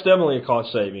 Well, that's definitely a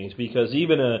cost savings, because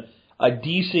even a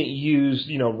decent used,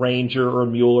 Ranger or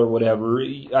Mule or whatever,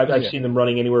 I've seen them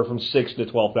running anywhere from $6,000 to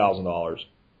 $12,000.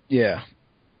 Yeah.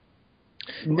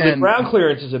 The ground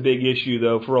clearance is a big issue,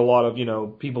 though, for a lot of,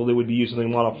 people that would be using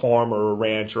them on a farm or a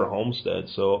ranch or a homestead.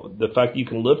 So the fact that you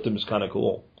can lift them is kind of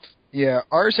cool. Yeah,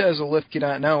 ours has a lift kit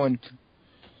on it now, and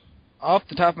off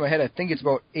the top of my head, I think it's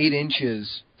about 8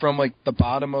 inches from, the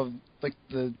bottom of,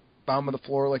 the bottom of the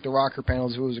floor, the rocker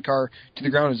panels, if it was a car, to the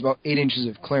ground is about 8 inches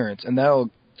of clearance, and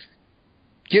that'll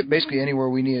get basically anywhere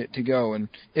we need it to go. And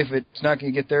if it's not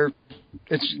going to get there,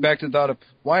 it's back to the thought of,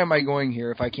 why am I going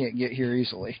here if I can't get here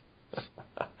easily?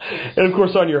 And, of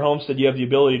course, on your homestead, you have the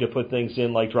ability to put things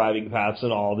in like driving paths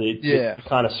and all that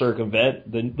kind of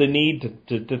circumvent the need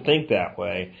to think that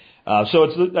way. So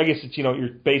I guess it's, you're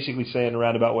basically saying in a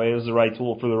roundabout way is the right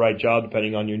tool for the right job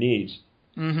depending on your needs.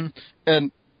 Mm-hmm.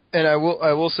 And I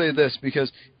will say this,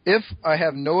 because if I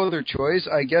have no other choice,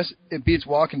 I guess it beats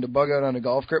walking to bug out on a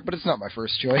golf cart, but it's not my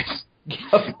first choice.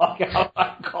 Bug out on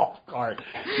a golf cart.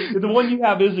 The one you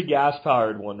have is a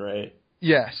gas-powered one, right?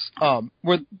 Yes.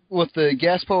 With the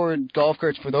gas-powered golf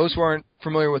carts, for those who aren't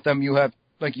familiar with them, you have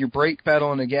your brake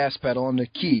pedal and a gas pedal and a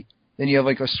key. Then you have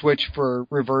a switch for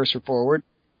reverse or forward,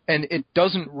 and it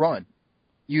doesn't run.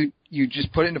 You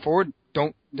just put it into forward.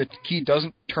 The key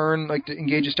doesn't turn to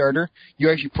engage a starter.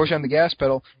 You actually push on the gas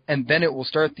pedal, and then it will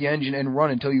start the engine and run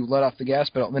until you let off the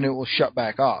gas pedal, and then it will shut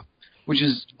back off, which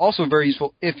is also very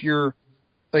useful if you're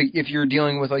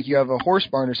dealing with you have a horse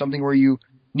barn or something where you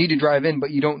need to drive in,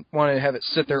 but you don't want to have it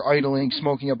sit there idling,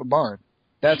 smoking up a barn.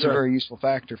 That's a very useful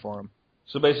factor for them.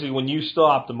 So basically, when you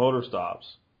stop, the motor stops.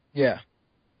 Yeah.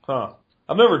 Huh.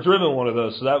 I've never driven one of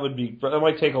those, so that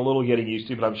might take a little getting used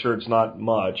to, but I'm sure it's not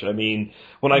much. I mean,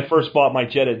 when I first bought my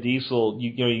Jetta diesel,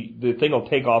 the thing will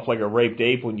take off like a raped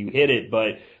ape when you hit it,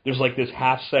 but there's this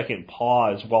half-second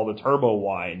pause while the turbo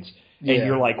winds, and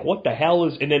you're like, what the hell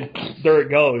is, and then there it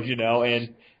goes,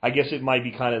 and I guess it might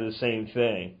be kind of the same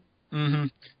thing. Mm-hmm.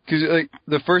 Because,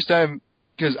 the first time,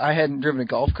 because I hadn't driven a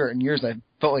golf cart in years, I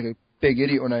felt like a big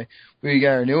idiot when we got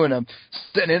our new one. I'm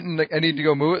sitting in and like, I need to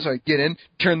go move it, so I get in,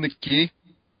 turn the key,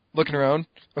 looking around.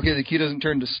 Okay, the key doesn't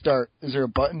turn to start. Is there a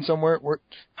button somewhere?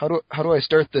 How do I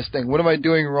start this thing? What am I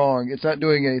doing wrong? It's not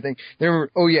doing anything. Then I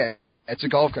remember, oh yeah, it's a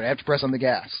golf cart. I have to press on the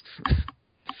gas.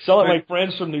 So like my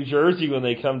friends from New Jersey, when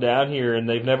they come down here and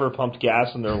they've never pumped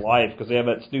gas in their life because they have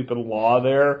that stupid law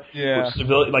there. Yeah.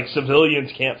 Where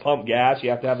civilians can't pump gas. You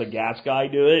have to have the gas guy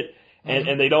do it.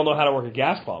 And they don't know how to work a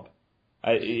gas pump.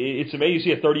 It's amazing. You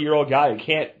see a 30-year-old guy who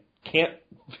can't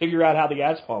figure out how the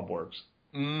gas pump works.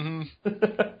 Mm-hmm.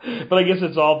 But I guess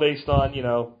it's all based on,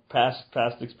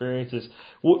 past experiences.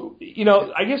 Well,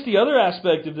 I guess the other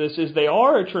aspect of this is they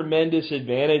are a tremendous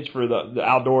advantage for the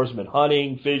outdoorsman,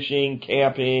 hunting, fishing,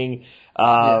 camping.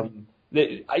 I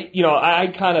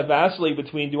kind of vacillate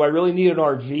between, do I really need an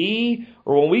RV?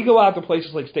 Or when we go out to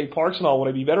places like state parks and all, would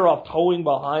I be better off towing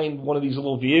behind one of these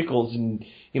little vehicles and,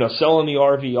 selling the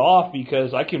RV off?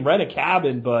 Because I can rent a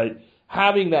cabin, but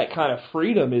having that kind of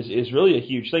freedom is really a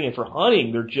huge thing. And for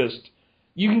hunting,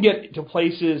 you can get to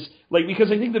places,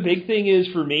 because I think the big thing is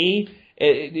for me,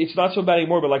 it's not so bad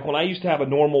anymore, but like when I used to have a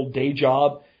normal day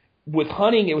job, with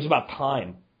hunting, it was about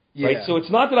time. Yeah. Right? So it's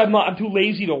not that I'm too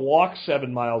lazy to walk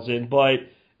 7 miles in, but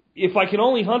if I can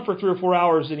only hunt for 3 or 4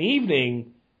 hours an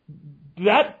evening,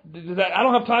 that I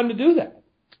don't have time to do that.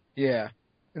 Yeah.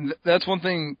 And that's one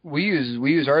thing we use.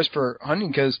 We use ours for hunting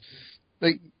because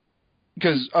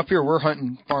up here we're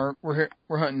hunting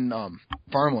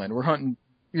farmland.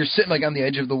 You're sitting like on the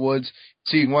edge of the woods,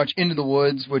 so you can watch into the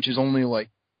woods, which is only like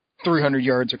 300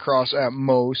 yards across at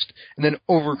most, and then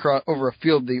over a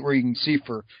field where you can see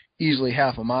for easily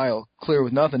half a mile clear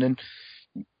with nothing. And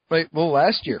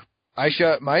last year I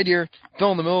shot my deer,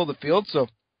 fell in the middle of the field, so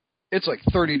it's like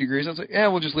 30 degrees. I was like, yeah,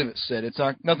 we'll just leave it sit. It's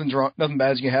not, nothing's wrong, nothing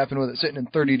bad's gonna happen with it sitting in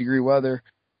 30-degree weather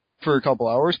for a couple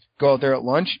hours. Go out there at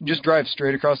lunch, just drive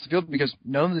straight across the field because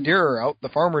none of the deer are out. The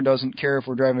farmer doesn't care if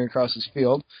we're driving across his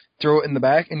field. Throw it in the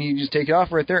back and you just take it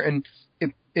off right there. And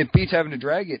it beats having to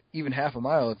drag it even half a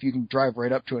mile if you can drive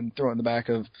right up to it and throw it in the back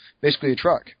of basically a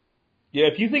truck. Yeah,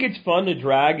 if you think it's fun to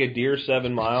drag a deer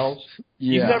 7 miles,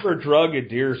 You've never drug a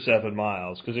deer 7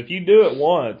 miles. Because if you do it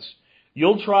once,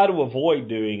 you'll try to avoid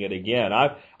doing it again.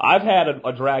 I've had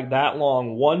a drag that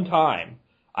long one time.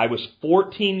 I was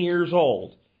 14 years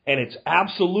old, and it's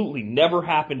absolutely never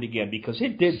happened again because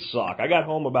it did suck. I got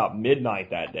home about midnight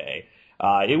that day.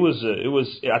 I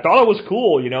thought it was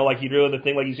cool, like you do the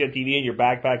thing like you see on TV and you're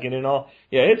backpacking and all.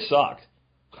 Yeah, it sucked.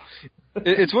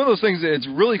 It's one of those things that it's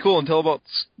really cool until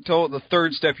the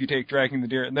third step you take dragging the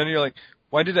deer, and then you're like,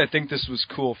 why did I think this was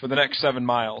cool for the next 7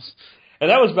 miles? And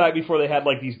that was back before they had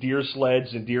like these deer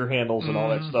sleds and deer handles and all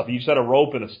that stuff. You just had a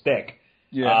rope and a stick.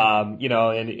 Yeah.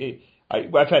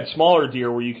 I've had smaller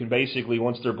deer where you can basically,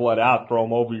 once they're bled out, throw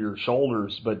them over your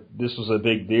shoulders, but this was a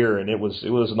big deer and it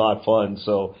was not fun.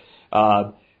 So,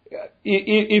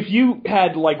 if you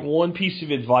had like one piece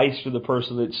of advice for the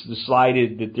person that's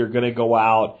decided that they're going to go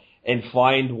out and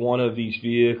find one of these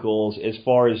vehicles as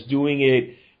far as doing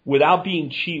it without being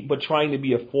cheap but trying to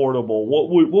be affordable,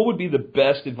 what would be the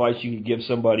best advice you could give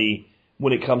somebody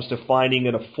when it comes to finding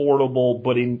an affordable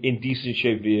but in decent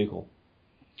shape vehicle?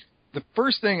 The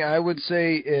first thing I would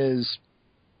say is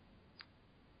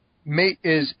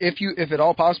if at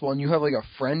all possible and you have like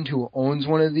a friend who owns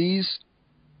one of these,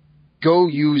 go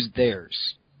use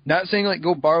theirs. Not saying like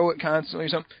go borrow it constantly or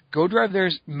something. Go drive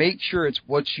theirs. Make sure it's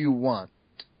what you want.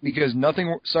 Because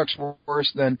nothing sucks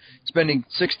worse than spending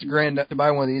 $60,000 to buy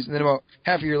one of these and then about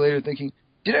half a year later thinking,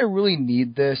 did I really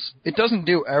need this? It doesn't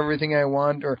do everything I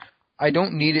want, or I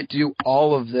don't need it to do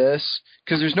all of this.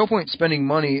 Because there's no point spending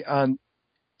money on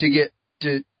to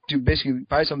basically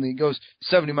buy something that goes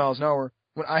 70 miles an hour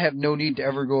when I have no need to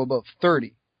ever go above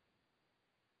 30.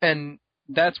 And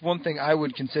that's one thing I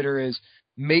would consider is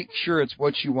make sure it's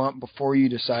what you want before you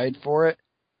decide for it.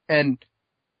 And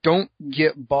don't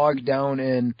get bogged down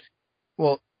in,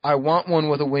 well, I want one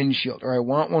with a windshield or I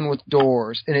want one with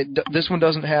doors and this one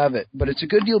doesn't have it, but it's a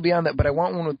good deal beyond that, but I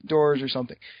want one with doors or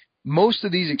something. Most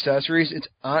of these accessories,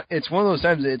 it's one of those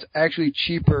times that it's actually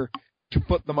cheaper to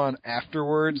put them on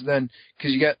afterwards than,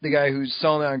 cause you got the guy who's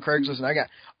selling it on Craigslist and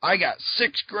I got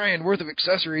 $6,000 worth of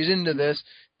accessories into this.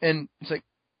 And it's like,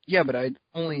 yeah, but I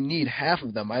only need half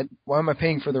of them. Why am I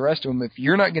paying for the rest of them if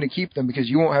you're not going to keep them because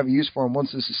you won't have a use for them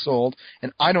once this is sold,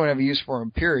 and I don't have a use for them,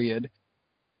 period?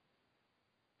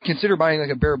 Consider buying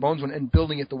like a bare bones one and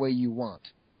building it the way you want.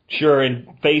 Sure, and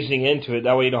phasing into it.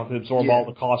 That way you don't have to absorb all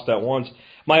the cost at once.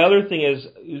 My other thing is,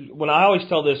 when I always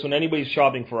tell this, when anybody's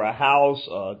shopping for a house,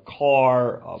 a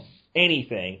car,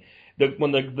 anything,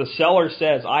 when the seller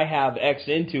says, I have X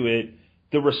into it,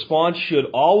 the response should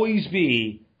always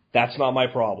be, that's not my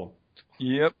problem.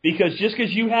 Yep. Because just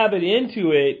because you have it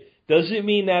into it doesn't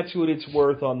mean that's what it's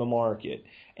worth on the market.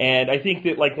 And I think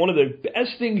that, like, one of the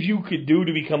best things you could do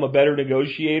to become a better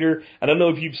negotiator, I don't know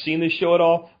if you've seen this show at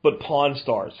all, but Pawn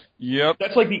Stars. Yep.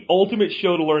 That's like the ultimate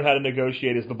show to learn how to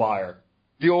negotiate as the buyer.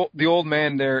 The old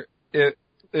man there, it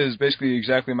is basically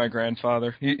exactly my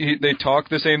grandfather. They talk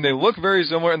the same, they look very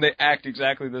similar, and they act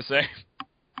exactly the same.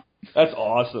 That's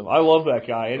awesome. I love that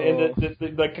guy. And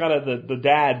the kind of the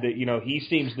dad that, you know, he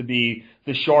seems to be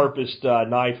the sharpest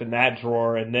knife in that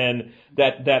drawer. And then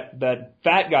that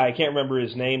fat guy, I can't remember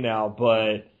his name now,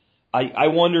 but I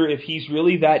wonder if he's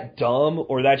really that dumb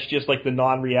or that's just like the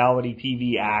non-reality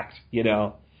TV act, you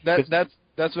know. That's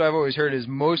what I've always heard is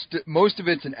most of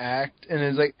it's an act, and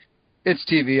it's like, it's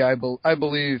TV. I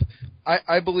believe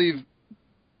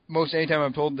most anytime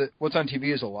I'm told that what's on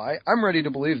TV is a lie, I'm ready to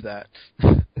believe that.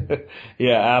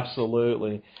 Yeah,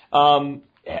 absolutely. Do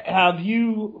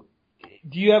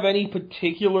you have any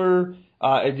particular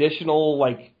additional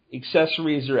like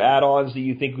accessories or add-ons that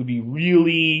you think would be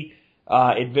really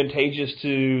advantageous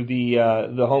to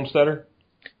the homesteader?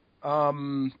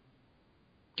 Got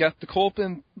the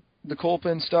Colpin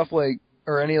stuff, like,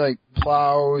 or any like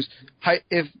plows.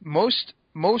 If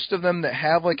most of them that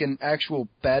have like an actual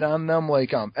bed on them,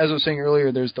 like as I was saying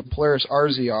earlier, there's the Polaris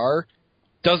RZR.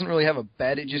 Doesn't really have a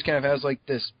bed. It just kind of has like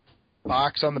this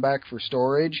box on the back for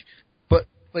storage. But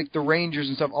like the Rangers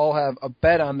and stuff all have a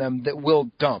bed on them that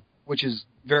will dump, which is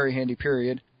very handy,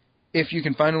 period. If you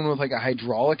can find one with like a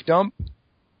hydraulic dump,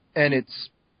 and it's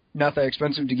not that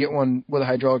expensive to get one with a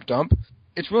hydraulic dump,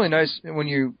 it's really nice when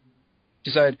you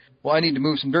decide, well, I need to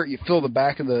move some dirt. You fill the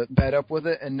back of the bed up with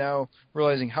it, and now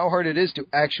realizing how hard it is to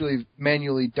actually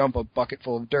manually dump a bucket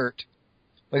full of dirt.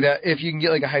 Like that, if you can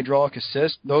get like a hydraulic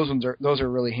assist, those are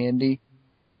really handy.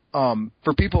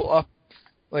 For people up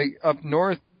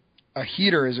north, a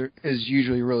heater is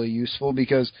usually really useful,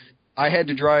 because I had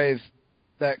to drive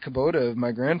that Kubota of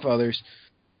my grandfather's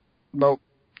about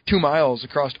 2 miles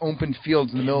across open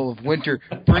fields in the middle of winter,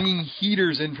 bringing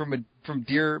heaters in from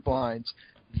deer blinds.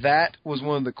 That was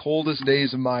one of the coldest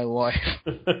days of my life.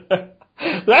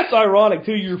 That's ironic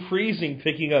too. You're freezing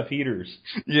picking up heaters.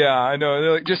 Yeah, I know.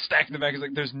 They're like just stacked in the back. It's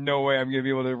like, there's no way I'm gonna be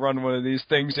able to run one of these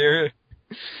things here.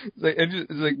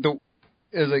 That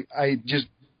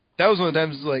was one of the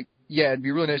times. Like, yeah, it'd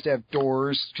be really nice to have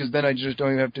doors, because then I just don't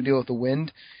even have to deal with the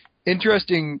wind.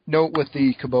 Interesting note with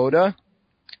the Kubota,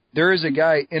 there is a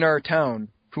guy in our town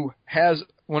who has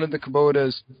one of the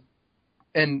Kubotas,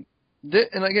 and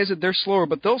like I said, they're slower,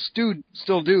 but they'll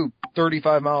still do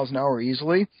 35 miles an hour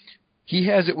easily. He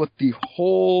has it with the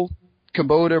whole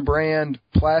Kubota brand,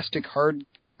 plastic hard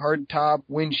top,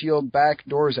 windshield, back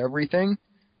doors, everything.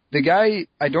 The guy,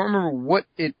 I don't remember what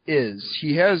it is.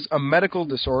 He has a medical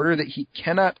disorder that he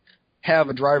cannot have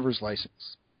a driver's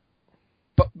license.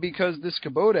 But because this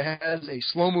Kubota has a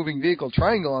slow-moving vehicle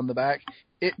triangle on the back,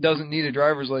 it doesn't need a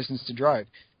driver's license to drive.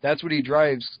 That's what he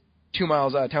drives 2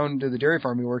 miles out of town to the dairy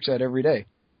farm he works at every day.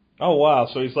 Oh wow!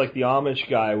 So he's like the Amish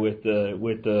guy with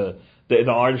the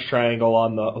orange triangle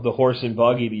on the horse and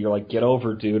buggy. That you're like, get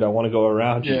over, dude. I want to go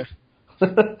around you.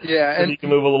 Yeah, and you can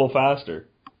move a little faster.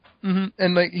 Mm-hmm.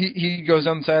 And like he goes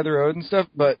on the side of the road and stuff.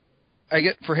 But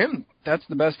for him, that's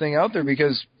the best thing out there,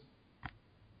 because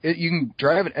you can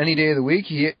drive it any day of the week.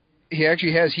 He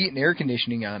actually has heat and air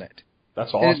conditioning on it.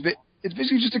 That's awesome. It's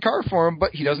basically just a car for him,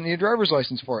 but he doesn't need a driver's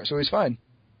license for it, so he's fine.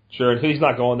 Sure, and he's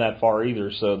not going that far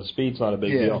either, so the speed's not a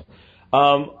big deal.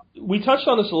 We touched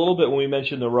on this a little bit when we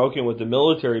mentioned the Rokin with the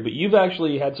military, but you've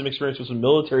actually had some experience with some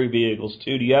military vehicles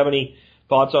too. Do you have any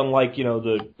thoughts on, like, you know,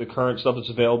 the current stuff that's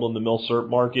available in the mil-cert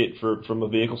market from a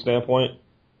vehicle standpoint?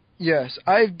 Yes,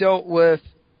 I've dealt with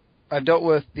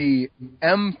the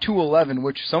M211,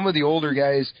 which some of the older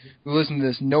guys who listen to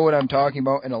this know what I'm talking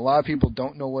about, and a lot of people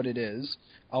don't know what it is.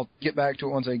 I'll get back to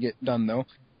it once I get done, though.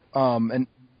 And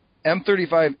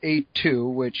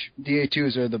M35A2, which the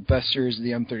A2s are the best series of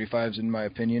the M35s in my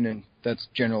opinion, and that's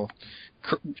general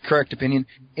correct opinion,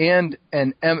 and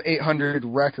an M800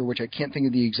 Wrecker, which I can't think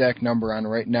of the exact number on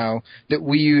right now, that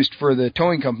we used for the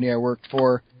towing company I worked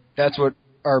for. That's what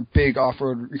our big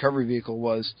off-road recovery vehicle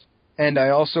was. And I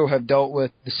also have dealt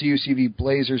with the CUCV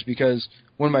Blazers, because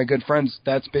one of my good friends,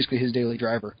 that's basically his daily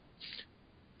driver.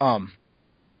 I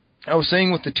was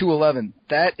saying with the 211,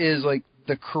 that is like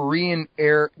the Korean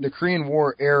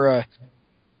War era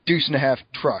deuce and a half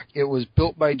truck. It was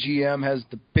built by GM, has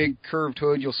the big curved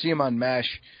hood. You'll see them on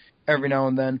MASH every now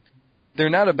and then. They're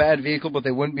not a bad vehicle, but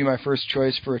they wouldn't be my first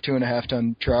choice for a 2.5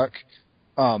 ton truck.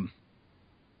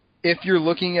 If you're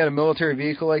looking at a military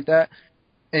vehicle like that,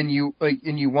 and you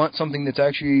want something that's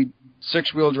actually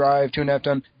 6-wheel drive, 2.5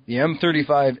 ton, the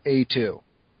M35A2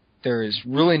 there is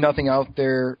really nothing out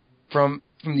there from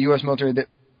the U.S. military that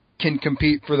can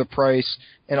compete for the price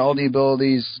and all the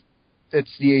abilities.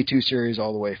 It's the A2 series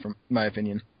all the way, from my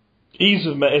opinion. He's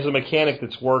as a mechanic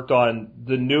that's worked on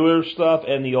the newer stuff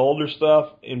and the older stuff,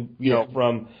 and you know,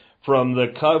 from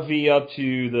the Covey up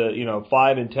to the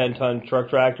 5 and 10 ton truck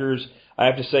tractors. I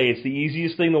have to say it's the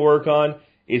easiest thing to work on.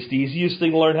 It's the easiest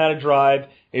thing to learn how to drive.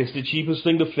 It's the cheapest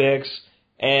thing to fix,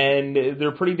 and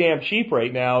they're pretty damn cheap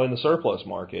right now in the surplus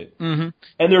market. Mm-hmm.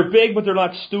 And they're big, but they're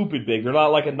not stupid big. They're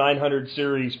not like a 900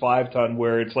 series 5 ton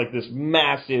where it's like this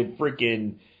massive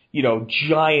freaking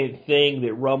giant thing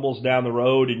that rumbles down the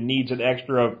road and needs an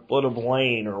extra foot of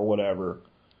lane or whatever.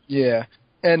 Yeah,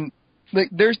 and like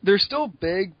they're still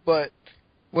big, but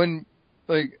when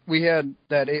we had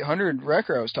that 800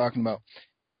 wrecker I was talking about,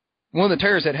 one of the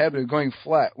tires had habit of going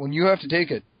flat. When you have to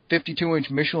take a 52-inch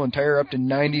Michelin tire up to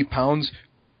 90 pounds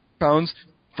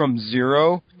from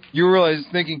zero, you realize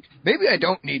thinking maybe I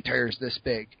don't need tires this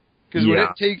big. Because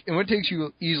when it takes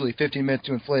you easily 15 minutes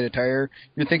to inflate a tire,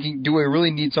 you're thinking, do I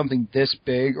really need something this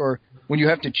big? Or when you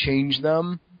have to change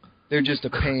them, they're just a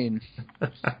pain.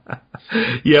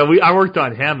 Yeah, I worked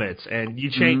on Hemmets, and you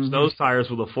change those tires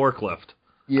with a forklift.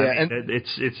 Yeah, I mean,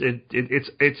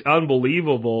 it's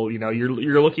unbelievable.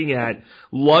 You're looking at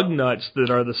lug nuts that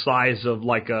are the size of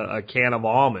like a can of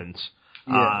almonds.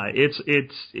 Yeah.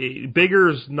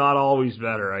 Bigger's not always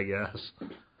better, I guess.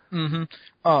 Mm-hmm.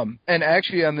 And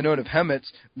actually, on the note of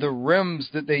Hemmets, the rims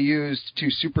that they used to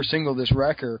super single this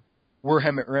wrecker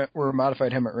were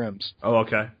modified Hemmet rims. Oh,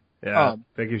 okay. Yeah.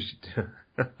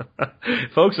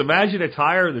 Folks, imagine a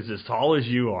tire that's as tall as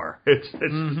you are. It's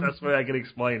that's the way I can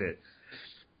explain it.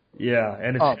 Yeah,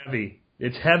 and it's heavy.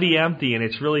 It's heavy empty, and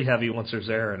it's really heavy once there's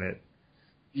air in it.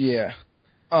 Yeah.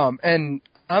 And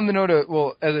on the note of,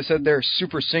 well, as I said, they're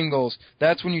super singles.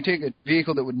 That's when you take a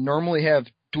vehicle that would normally have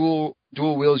dual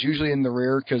wheels, usually in the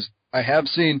rear, because I have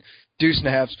seen deuce and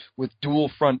a halves with dual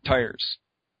front tires.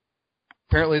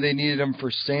 Apparently they needed them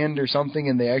for sand or something,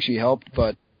 and they actually helped,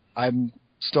 but I'm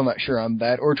still not sure on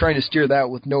that, or trying to steer that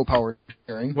with no power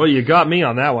steering. Well, you got me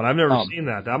on that one. I've never seen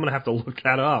that. I'm going to have to look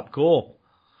that up. Cool.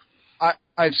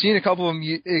 I've seen a couple of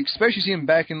them, especially see them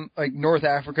back in like North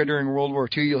Africa during World War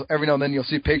II. Every now and then you'll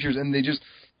see pictures, and they just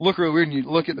look really weird, and you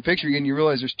look at the picture again, and you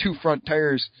realize there's two front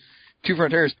tires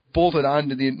bolted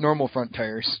onto the normal front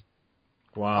tires.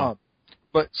 Wow.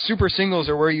 But super singles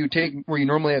are where you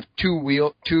normally have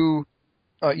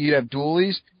you'd have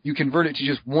dualies, you convert it to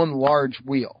just one large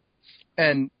wheel.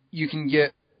 And you can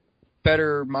get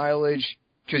better mileage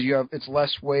because it's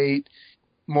less weight,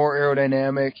 more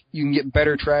aerodynamic. You can get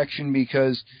better traction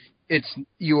because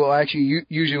you will actually,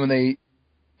 usually when they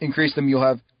increase them, you'll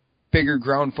have bigger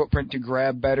ground footprint to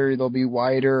grab better, they'll be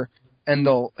wider, and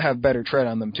they'll have better tread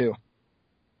on them too.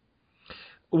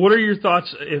 What are your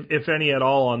thoughts, if any at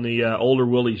all, on the older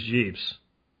Willys Jeeps?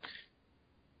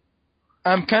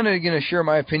 I'm kind of going to share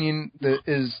my opinion that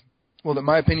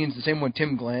my opinion is the same one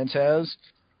Tim Glantz has.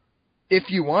 If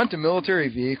you want a military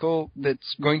vehicle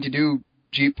that's going to do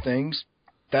Jeep things,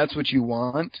 that's what you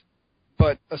want.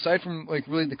 But aside from like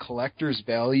really the collector's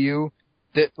value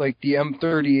that like the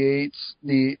M38s,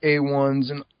 the A1s,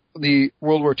 and the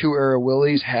World War II era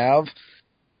Willys have,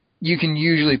 you can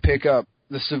usually pick up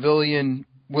the civilian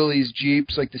Willys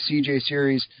Jeeps like the CJ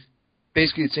series,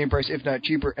 basically the same price, if not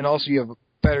cheaper, and also you have a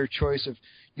better choice of.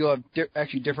 You'll have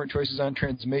actually different choices on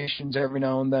transmissions every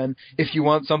now and then. If you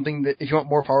want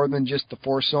more power than just the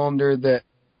 4-cylinder that,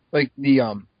 like the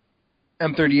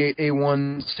M38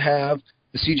 A1s have,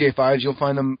 the CJ5s, you'll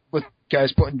find them with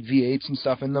guys putting V8s and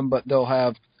stuff in them, but they'll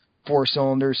have 4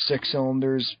 cylinders, 6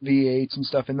 cylinders, V8s and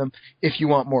stuff in them. If you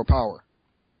want more power.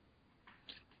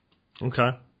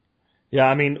 Okay. Yeah,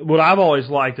 I mean, what I've always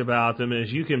liked about them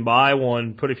is you can buy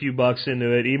one, put a few bucks into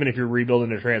it, even if you're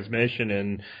rebuilding the transmission,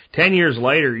 and 10 years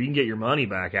later you can get your money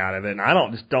back out of it. And I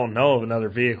don't know of another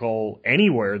vehicle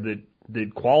anywhere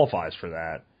that qualifies for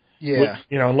that. Yeah.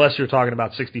 Unless you're talking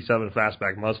about 67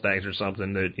 fastback Mustangs or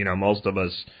something that, most of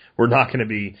us, we're not going to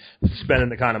be spending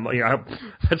the kind of money.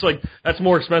 That's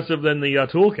more expensive than the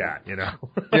Toolcat,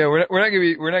 Yeah, we're not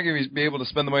going to be able to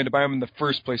spend the money to buy them in the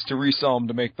first place to resell them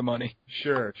to make the money.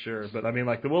 Sure. But I mean,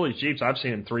 like the Willys Jeeps, I've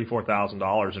seen them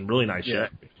 $3,000-$4,000 in really nice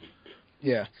shape.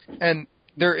 Yeah. And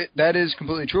that is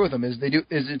completely true with them, it's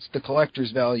the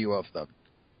collector's value of them.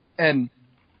 And,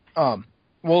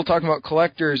 we'll talk about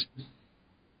collectors.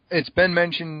 It's been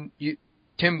mentioned,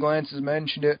 Tim Glantz has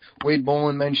mentioned it, Wade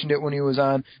Bolin mentioned it when he was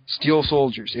on Steel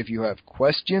Soldiers. If you have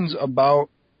questions about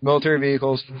military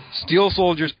vehicles, Steel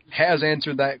Soldiers has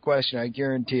answered that question, I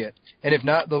guarantee it. And if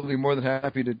not, they'll be more than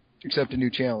happy to accept a new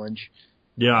challenge.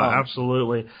 Yeah,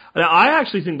 absolutely. I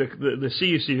actually think the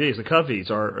CUCVs, the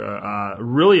Covvies, are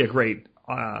really a great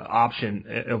option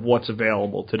of what's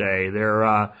available today.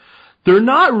 They're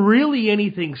not really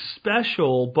anything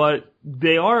special, but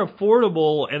they are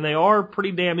affordable and they are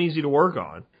pretty damn easy to work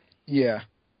on. Yeah.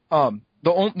 The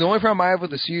only problem I have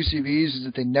with the CUCVs is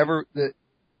that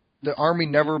the Army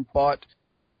never bought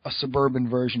a suburban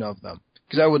version of them.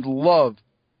 Because I would love,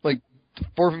 like, the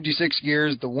 456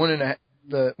 gears, the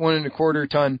 1.25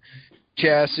 ton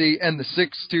chassis, and the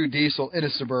 6.2 diesel in a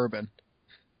suburban.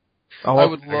 Oh, I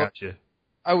got you.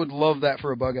 I would love that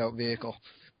for a bug-out vehicle.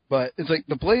 But it's like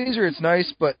the Blazer, it's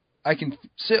nice, but I can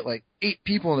sit like 8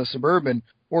 people in a Suburban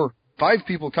or 5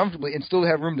 people comfortably and still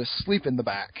have room to sleep in the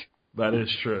back. That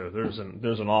is true. There's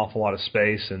an awful lot of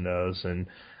space in those, and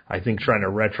I think trying to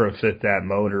retrofit that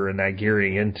motor and that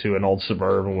gearing into an old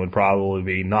Suburban would probably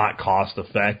be not cost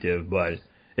effective, but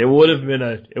it would have been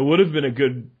a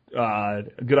good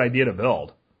idea to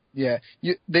build. Yeah,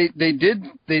 they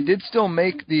did still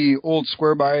make the old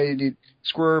square-bodied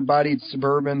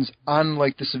Suburbans on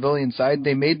like the civilian side.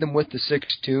 They made them with the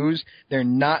 6.2s. They're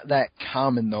not that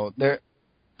common though.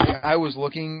 I was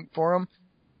looking for them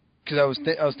because I was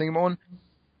thinking about one.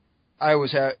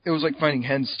 It was like finding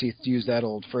hen's teeth, to use that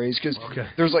old phrase, because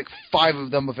there's like 5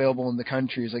 of them available in the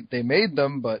country. It's like they made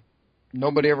them, but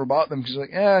nobody ever bought them because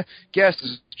like, gas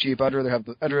is cheap. I'd rather have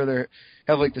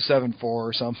like the 7.4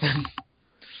 or something.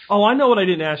 Oh, I know what I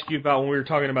didn't ask you about when we were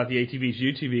talking about the ATVs,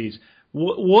 UTVs.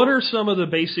 What are some of the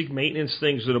basic maintenance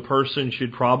things that a person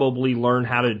should probably learn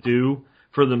how to do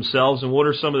for themselves, and what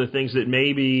are some of the things that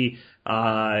maybe,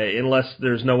 unless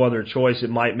there's no other choice, it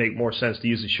might make more sense to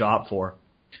use a shop for?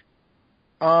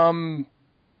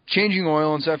 Changing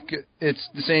oil and stuff, it's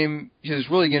the same. It's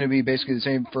really going to be basically the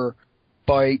same for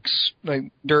bikes,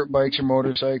 like dirt bikes or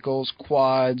motorcycles,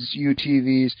 quads,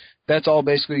 UTVs. That's all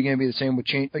basically going to be the same with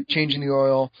changing the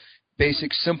oil,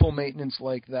 basic simple maintenance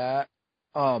like that.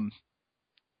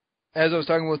 As I was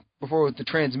talking before with the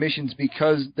transmissions,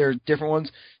 because they're different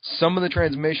ones, some of the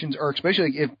transmissions are,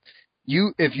 especially like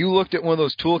if you looked at one of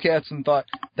those toolcats and thought,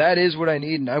 that is what I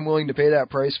need and I'm willing to pay that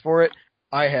price for it,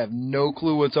 I have no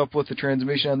clue what's up with the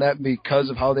transmission on that because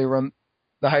of how they run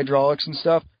the hydraulics and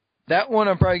stuff. That one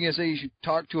I'm probably going to say you should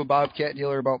talk to a Bobcat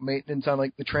dealer about maintenance on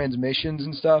like the transmissions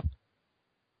and stuff.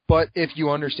 But if you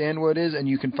understand what it is and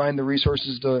you can find the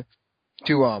resources to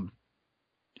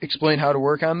explain how to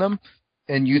work on them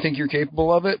and you think you're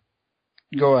capable of it,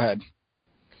 go ahead.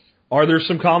 Are there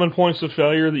some common points of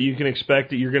failure that you can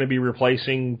expect that you're going to be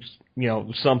replacing,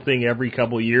 something every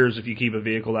couple of years if you keep a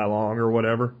vehicle that long or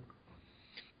whatever?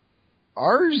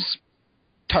 Ours,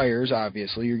 tires,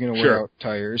 obviously. You're going to wear out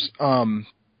tires. Ours,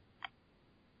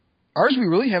 we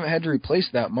really haven't had to replace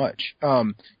that much.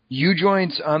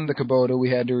 U-joints on the Kubota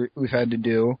we've had to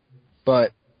do,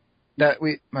 but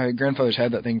my grandfather's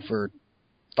had that thing for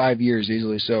 5 years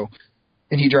easily,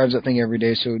 and he drives that thing every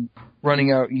day, so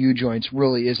running out U-joints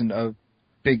really isn't a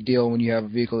big deal when you have a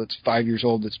vehicle that's 5 years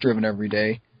old that's driven every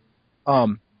day.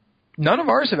 None of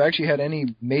ours have actually had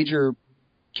any major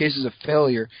cases of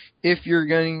failure. If you're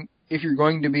going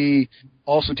to be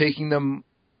also taking them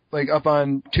like up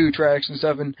on 2 tracks and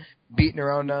stuff and beating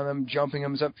around on them, jumping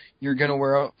them and stuff, you're going to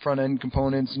wear out front end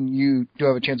components and you do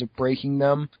have a chance of breaking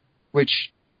them,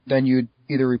 which then you'd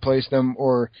either replace them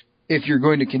or if you're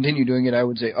going to continue doing it, I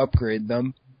would say upgrade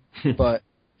them. But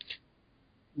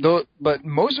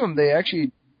most of them, they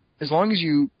actually, as long as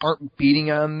you aren't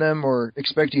beating on them or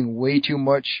expecting way too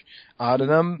much out of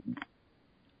them,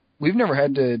 we've never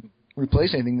had to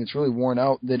replace anything that's really worn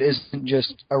out that isn't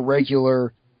just a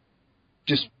regular,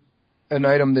 just an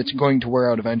item that's going to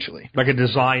wear out eventually. Like a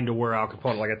design to wear out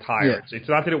component, like a tire. Yeah. It's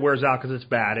not that it wears out because it's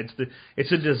bad.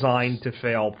 It's a design to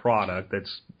fail product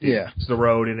it's the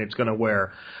road and it's going to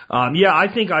wear. I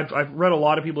think I've read a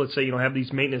lot of people that say, have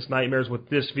these maintenance nightmares with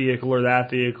this vehicle or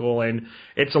that vehicle, and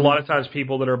it's a lot of times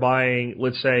people that are buying,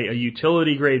 let's say, a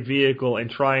utility grade vehicle and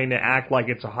trying to act like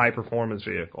it's a high performance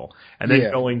vehicle. And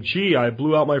then going, gee, I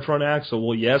blew out my front axle.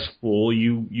 Well, yes, fool,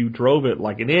 you drove it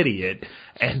like an idiot,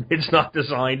 and it's not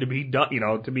designed to be done,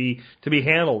 to be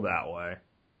handled that way.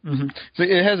 Mm-hmm. So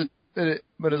it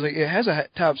has a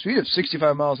top speed of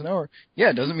 65 miles an hour. Yeah,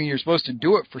 it doesn't mean you're supposed to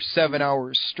do it for 7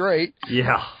 hours straight.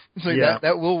 Yeah. It's like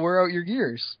that will wear out your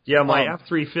gears. Yeah, my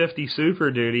F-350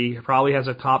 Super Duty probably has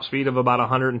a top speed of about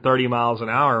 130 miles an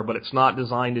hour, but it's not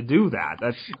designed to do that.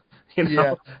 That's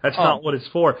that's not what it's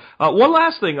for. One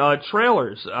last thing,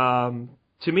 trailers.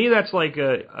 To me, that's like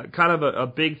a kind of a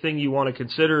big thing you want to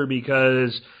consider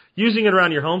because using it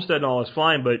around your homestead and all is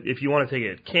fine, but if you want to take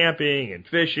it camping and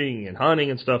fishing and hunting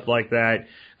and stuff like that,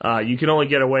 you can only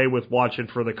get away with watching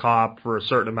for the cop for a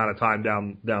certain amount of time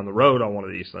down the road on one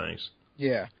of these things.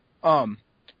 Yeah.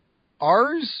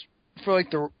 Ours,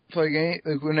 whenever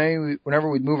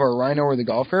we'd move our Rhino or the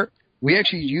golf cart, we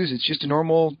actually use it's just a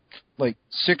normal,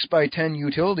 6x10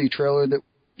 utility trailer that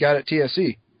got at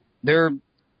TSC.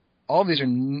 All of these are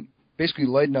basically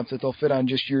light enough that they'll fit on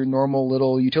just your normal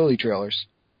little utility trailers.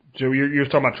 So you're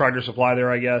talking about Tractor Supply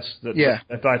there, I guess? Yeah.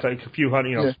 That's a few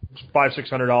hundred,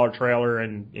 $500-$600 trailer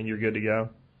and you're good to go?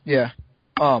 Yeah.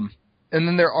 And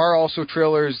then there are also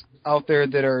trailers out there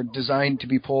that are designed to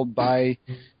be pulled by,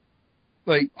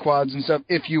 quads and stuff,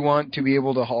 if you want to be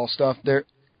able to haul stuff.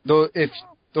 If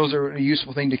those are a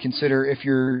useful thing to consider if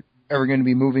you're ever going to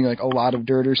be moving, a lot of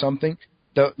dirt or something.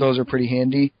 Those are pretty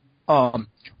handy.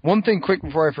 One thing quick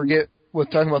before I forget, with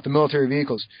talking about the military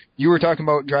vehicles, you were talking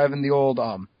about driving the old,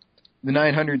 the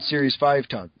 900 Series 5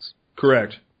 tons.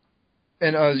 Correct.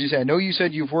 And as you say, I know you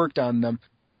said you've worked on them.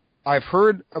 I've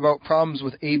heard about problems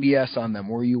with ABS on them,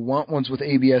 where you want ones with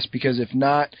ABS because if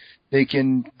not, they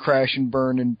can crash and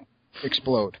burn and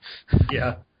explode.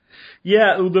 Yeah.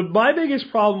 Yeah, my biggest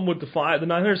problem with the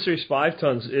 900 Series 5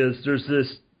 tons is there's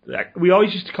this, we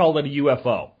always used to call it a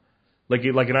UFO. Like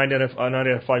an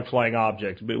unidentified flying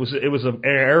object, but it was an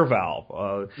air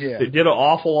valve. It did an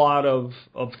awful lot of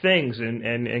things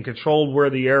and controlled where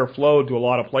the air flowed to a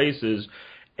lot of places.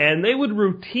 And they would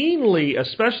routinely,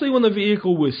 especially when the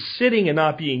vehicle was sitting and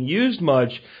not being used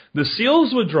much, the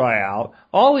seals would dry out,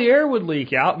 all the air would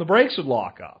leak out, and the brakes would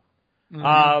lock up.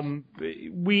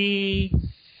 Mm-hmm. We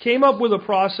came up with a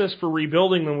process for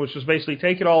rebuilding them, which was basically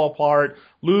take it all apart,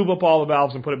 lube up all the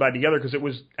valves, and put it back together, because it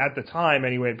was, at the time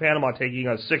anyway, in Panama, taking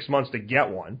us 6 months to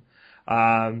get one.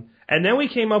 And then we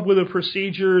came up with a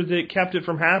procedure that kept it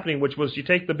from happening, which was you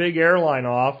take the big airline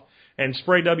off and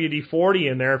spray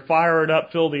WD-40 in there, fire it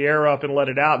up, fill the air up, and let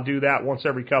it out, and do that once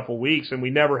every couple of weeks, and we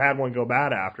never had one go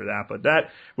bad after that. But that,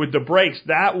 with the brakes,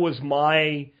 that was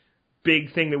my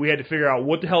big thing that we had to figure out,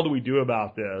 what the hell do we do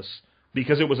about this?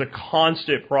 Because it was a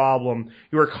constant problem.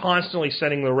 You were constantly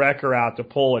sending the wrecker out to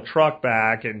pull a truck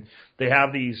back, and they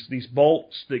have these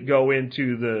bolts that go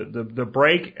into the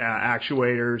brake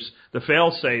actuators, the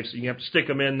fail safes. You have to stick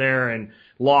them in there and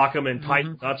lock them and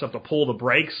tighten the nuts up to pull the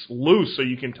brakes loose so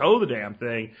you can tow the damn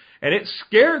thing. And it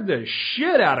scared the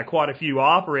shit out of quite a few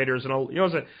operators. And it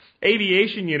was an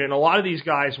aviation unit, and a lot of these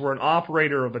guys were an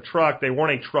operator of a truck. They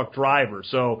weren't a truck driver,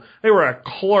 so they were a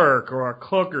clerk or a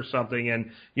cook or something.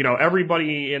 And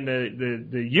everybody in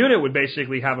the unit would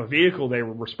basically have a vehicle they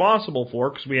were responsible for,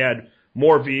 because we had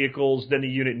more vehicles than the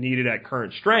unit needed at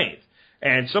current strength.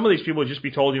 And some of these people would just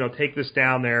be told, take this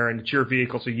down there, and it's your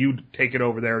vehicle, so you take it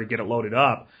over there to get it loaded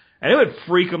up. And it would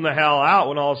freak them the hell out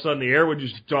when all of a sudden the air would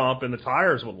just dump and the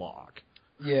tires would lock.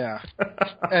 Yeah.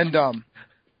 And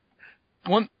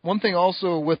one thing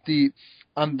also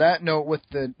on that note with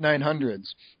the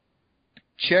 900s,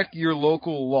 check your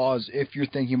local laws if you're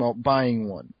thinking about buying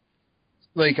one.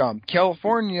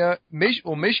 California,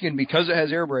 Michigan, because it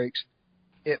has air brakes,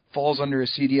 it falls under a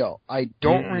CDL. I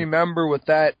don't remember with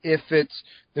that if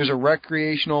there's a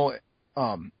recreational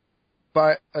clause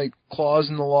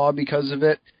in the law because of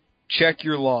it. Check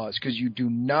your laws, because you do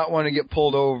not want to get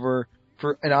pulled over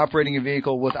for operating a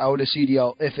vehicle without a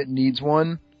CDL if it needs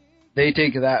one. They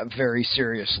take that very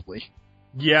seriously.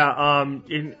 Yeah,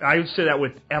 I would say that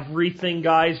with everything,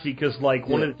 guys, because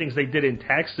one of the things they did in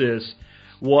Texas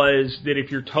was that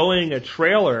if you're towing a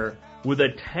trailer with a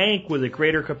tank with a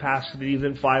greater capacity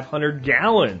than 500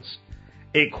 gallons,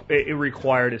 it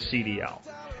required a CDL.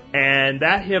 And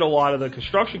that hit a lot of the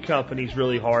construction companies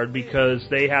really hard, because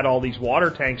they had all these water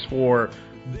tanks for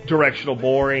directional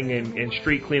boring and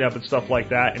street cleanup and stuff like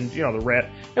that. And,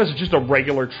 it was just a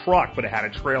regular truck, but it had a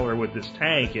trailer with this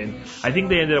tank. And I think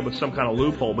they ended up with some kind of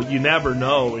loophole, but you never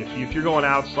know. If you're going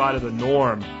outside of the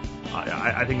norm,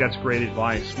 I think that's great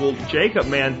advice. Well, Jacob,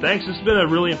 man, thanks. This has been a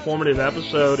really informative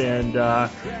episode, and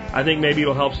I think maybe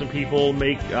it'll help some people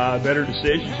make better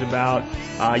decisions about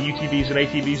UTVs and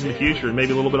ATVs in the future, and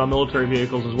maybe a little bit on military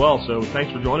vehicles as well. So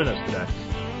thanks for joining us today.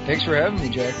 Thanks for having me,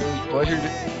 Jack. It was a pleasure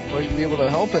to be able to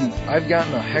help, and I've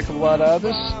gotten a heck of a lot out of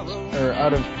this, or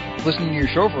out of listening to your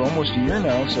show for almost a year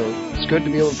now, so it's good to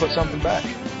be able to put something back.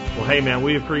 Well, hey, man,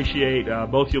 we appreciate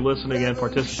both you listening and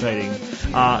participating.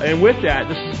 And with that,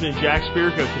 this has been Jack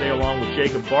Spirko today, along with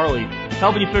Jacob Farley,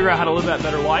 helping you figure out how to live that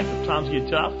better life if times get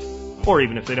tough, or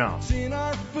even if they don't. It's in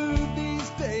our food these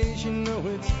days,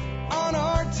 it's on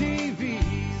our TVs.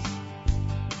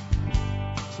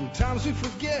 Sometimes we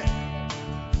forget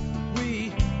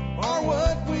we are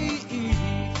what we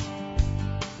eat.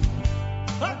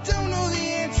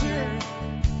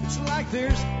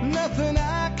 there's nothing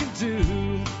I can do.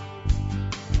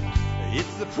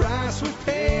 It's the price we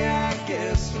pay, I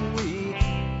guess, when we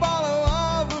follow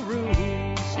all the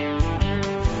rules.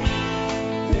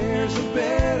 There's a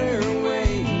better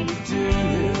way to do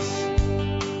this.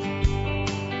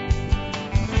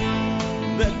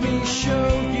 Let me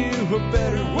show you a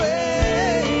better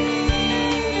way.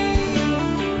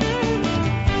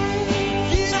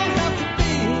 You don't have to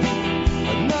be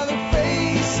another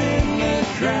face in the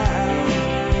crowd.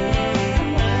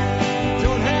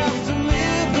 Don't have to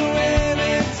live the way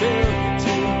they tell you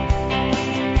to.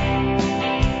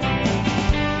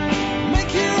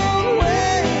 Make your own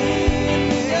way and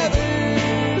the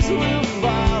others will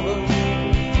follow.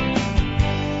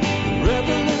 The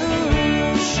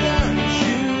revolution is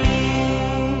you.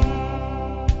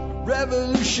 The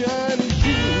revolution is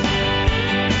you.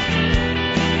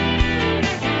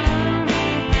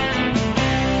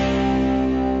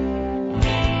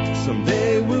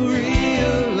 Someday we'll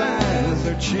realize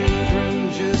our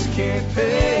children just can't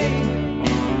pay.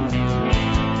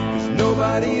 'Cause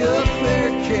nobody up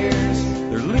there cares.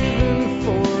 They're living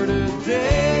for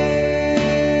today.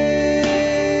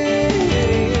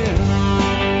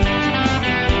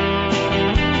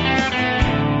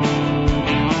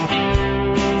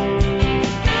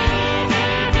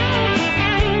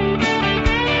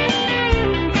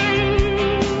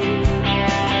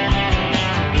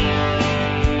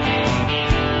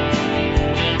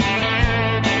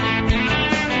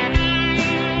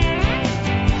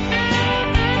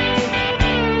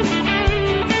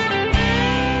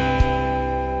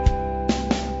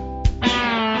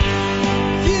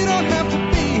 You don't have to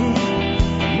be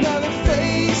another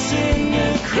face in the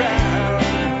crowd.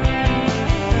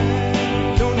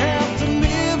 Don't have to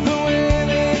live the way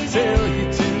they tell you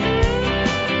to.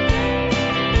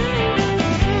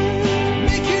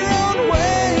 Make your own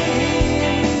way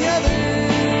and the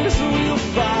others will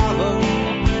follow.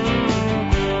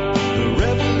 The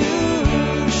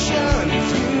revolution is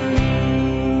you.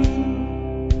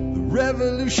 The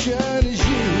revolution is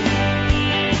you.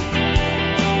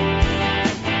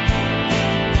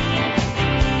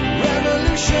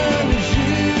 Revolution is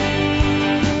you.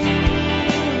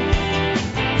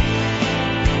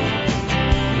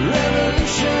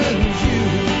 Revolution is you.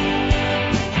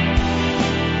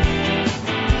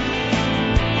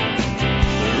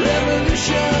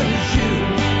 Revolution is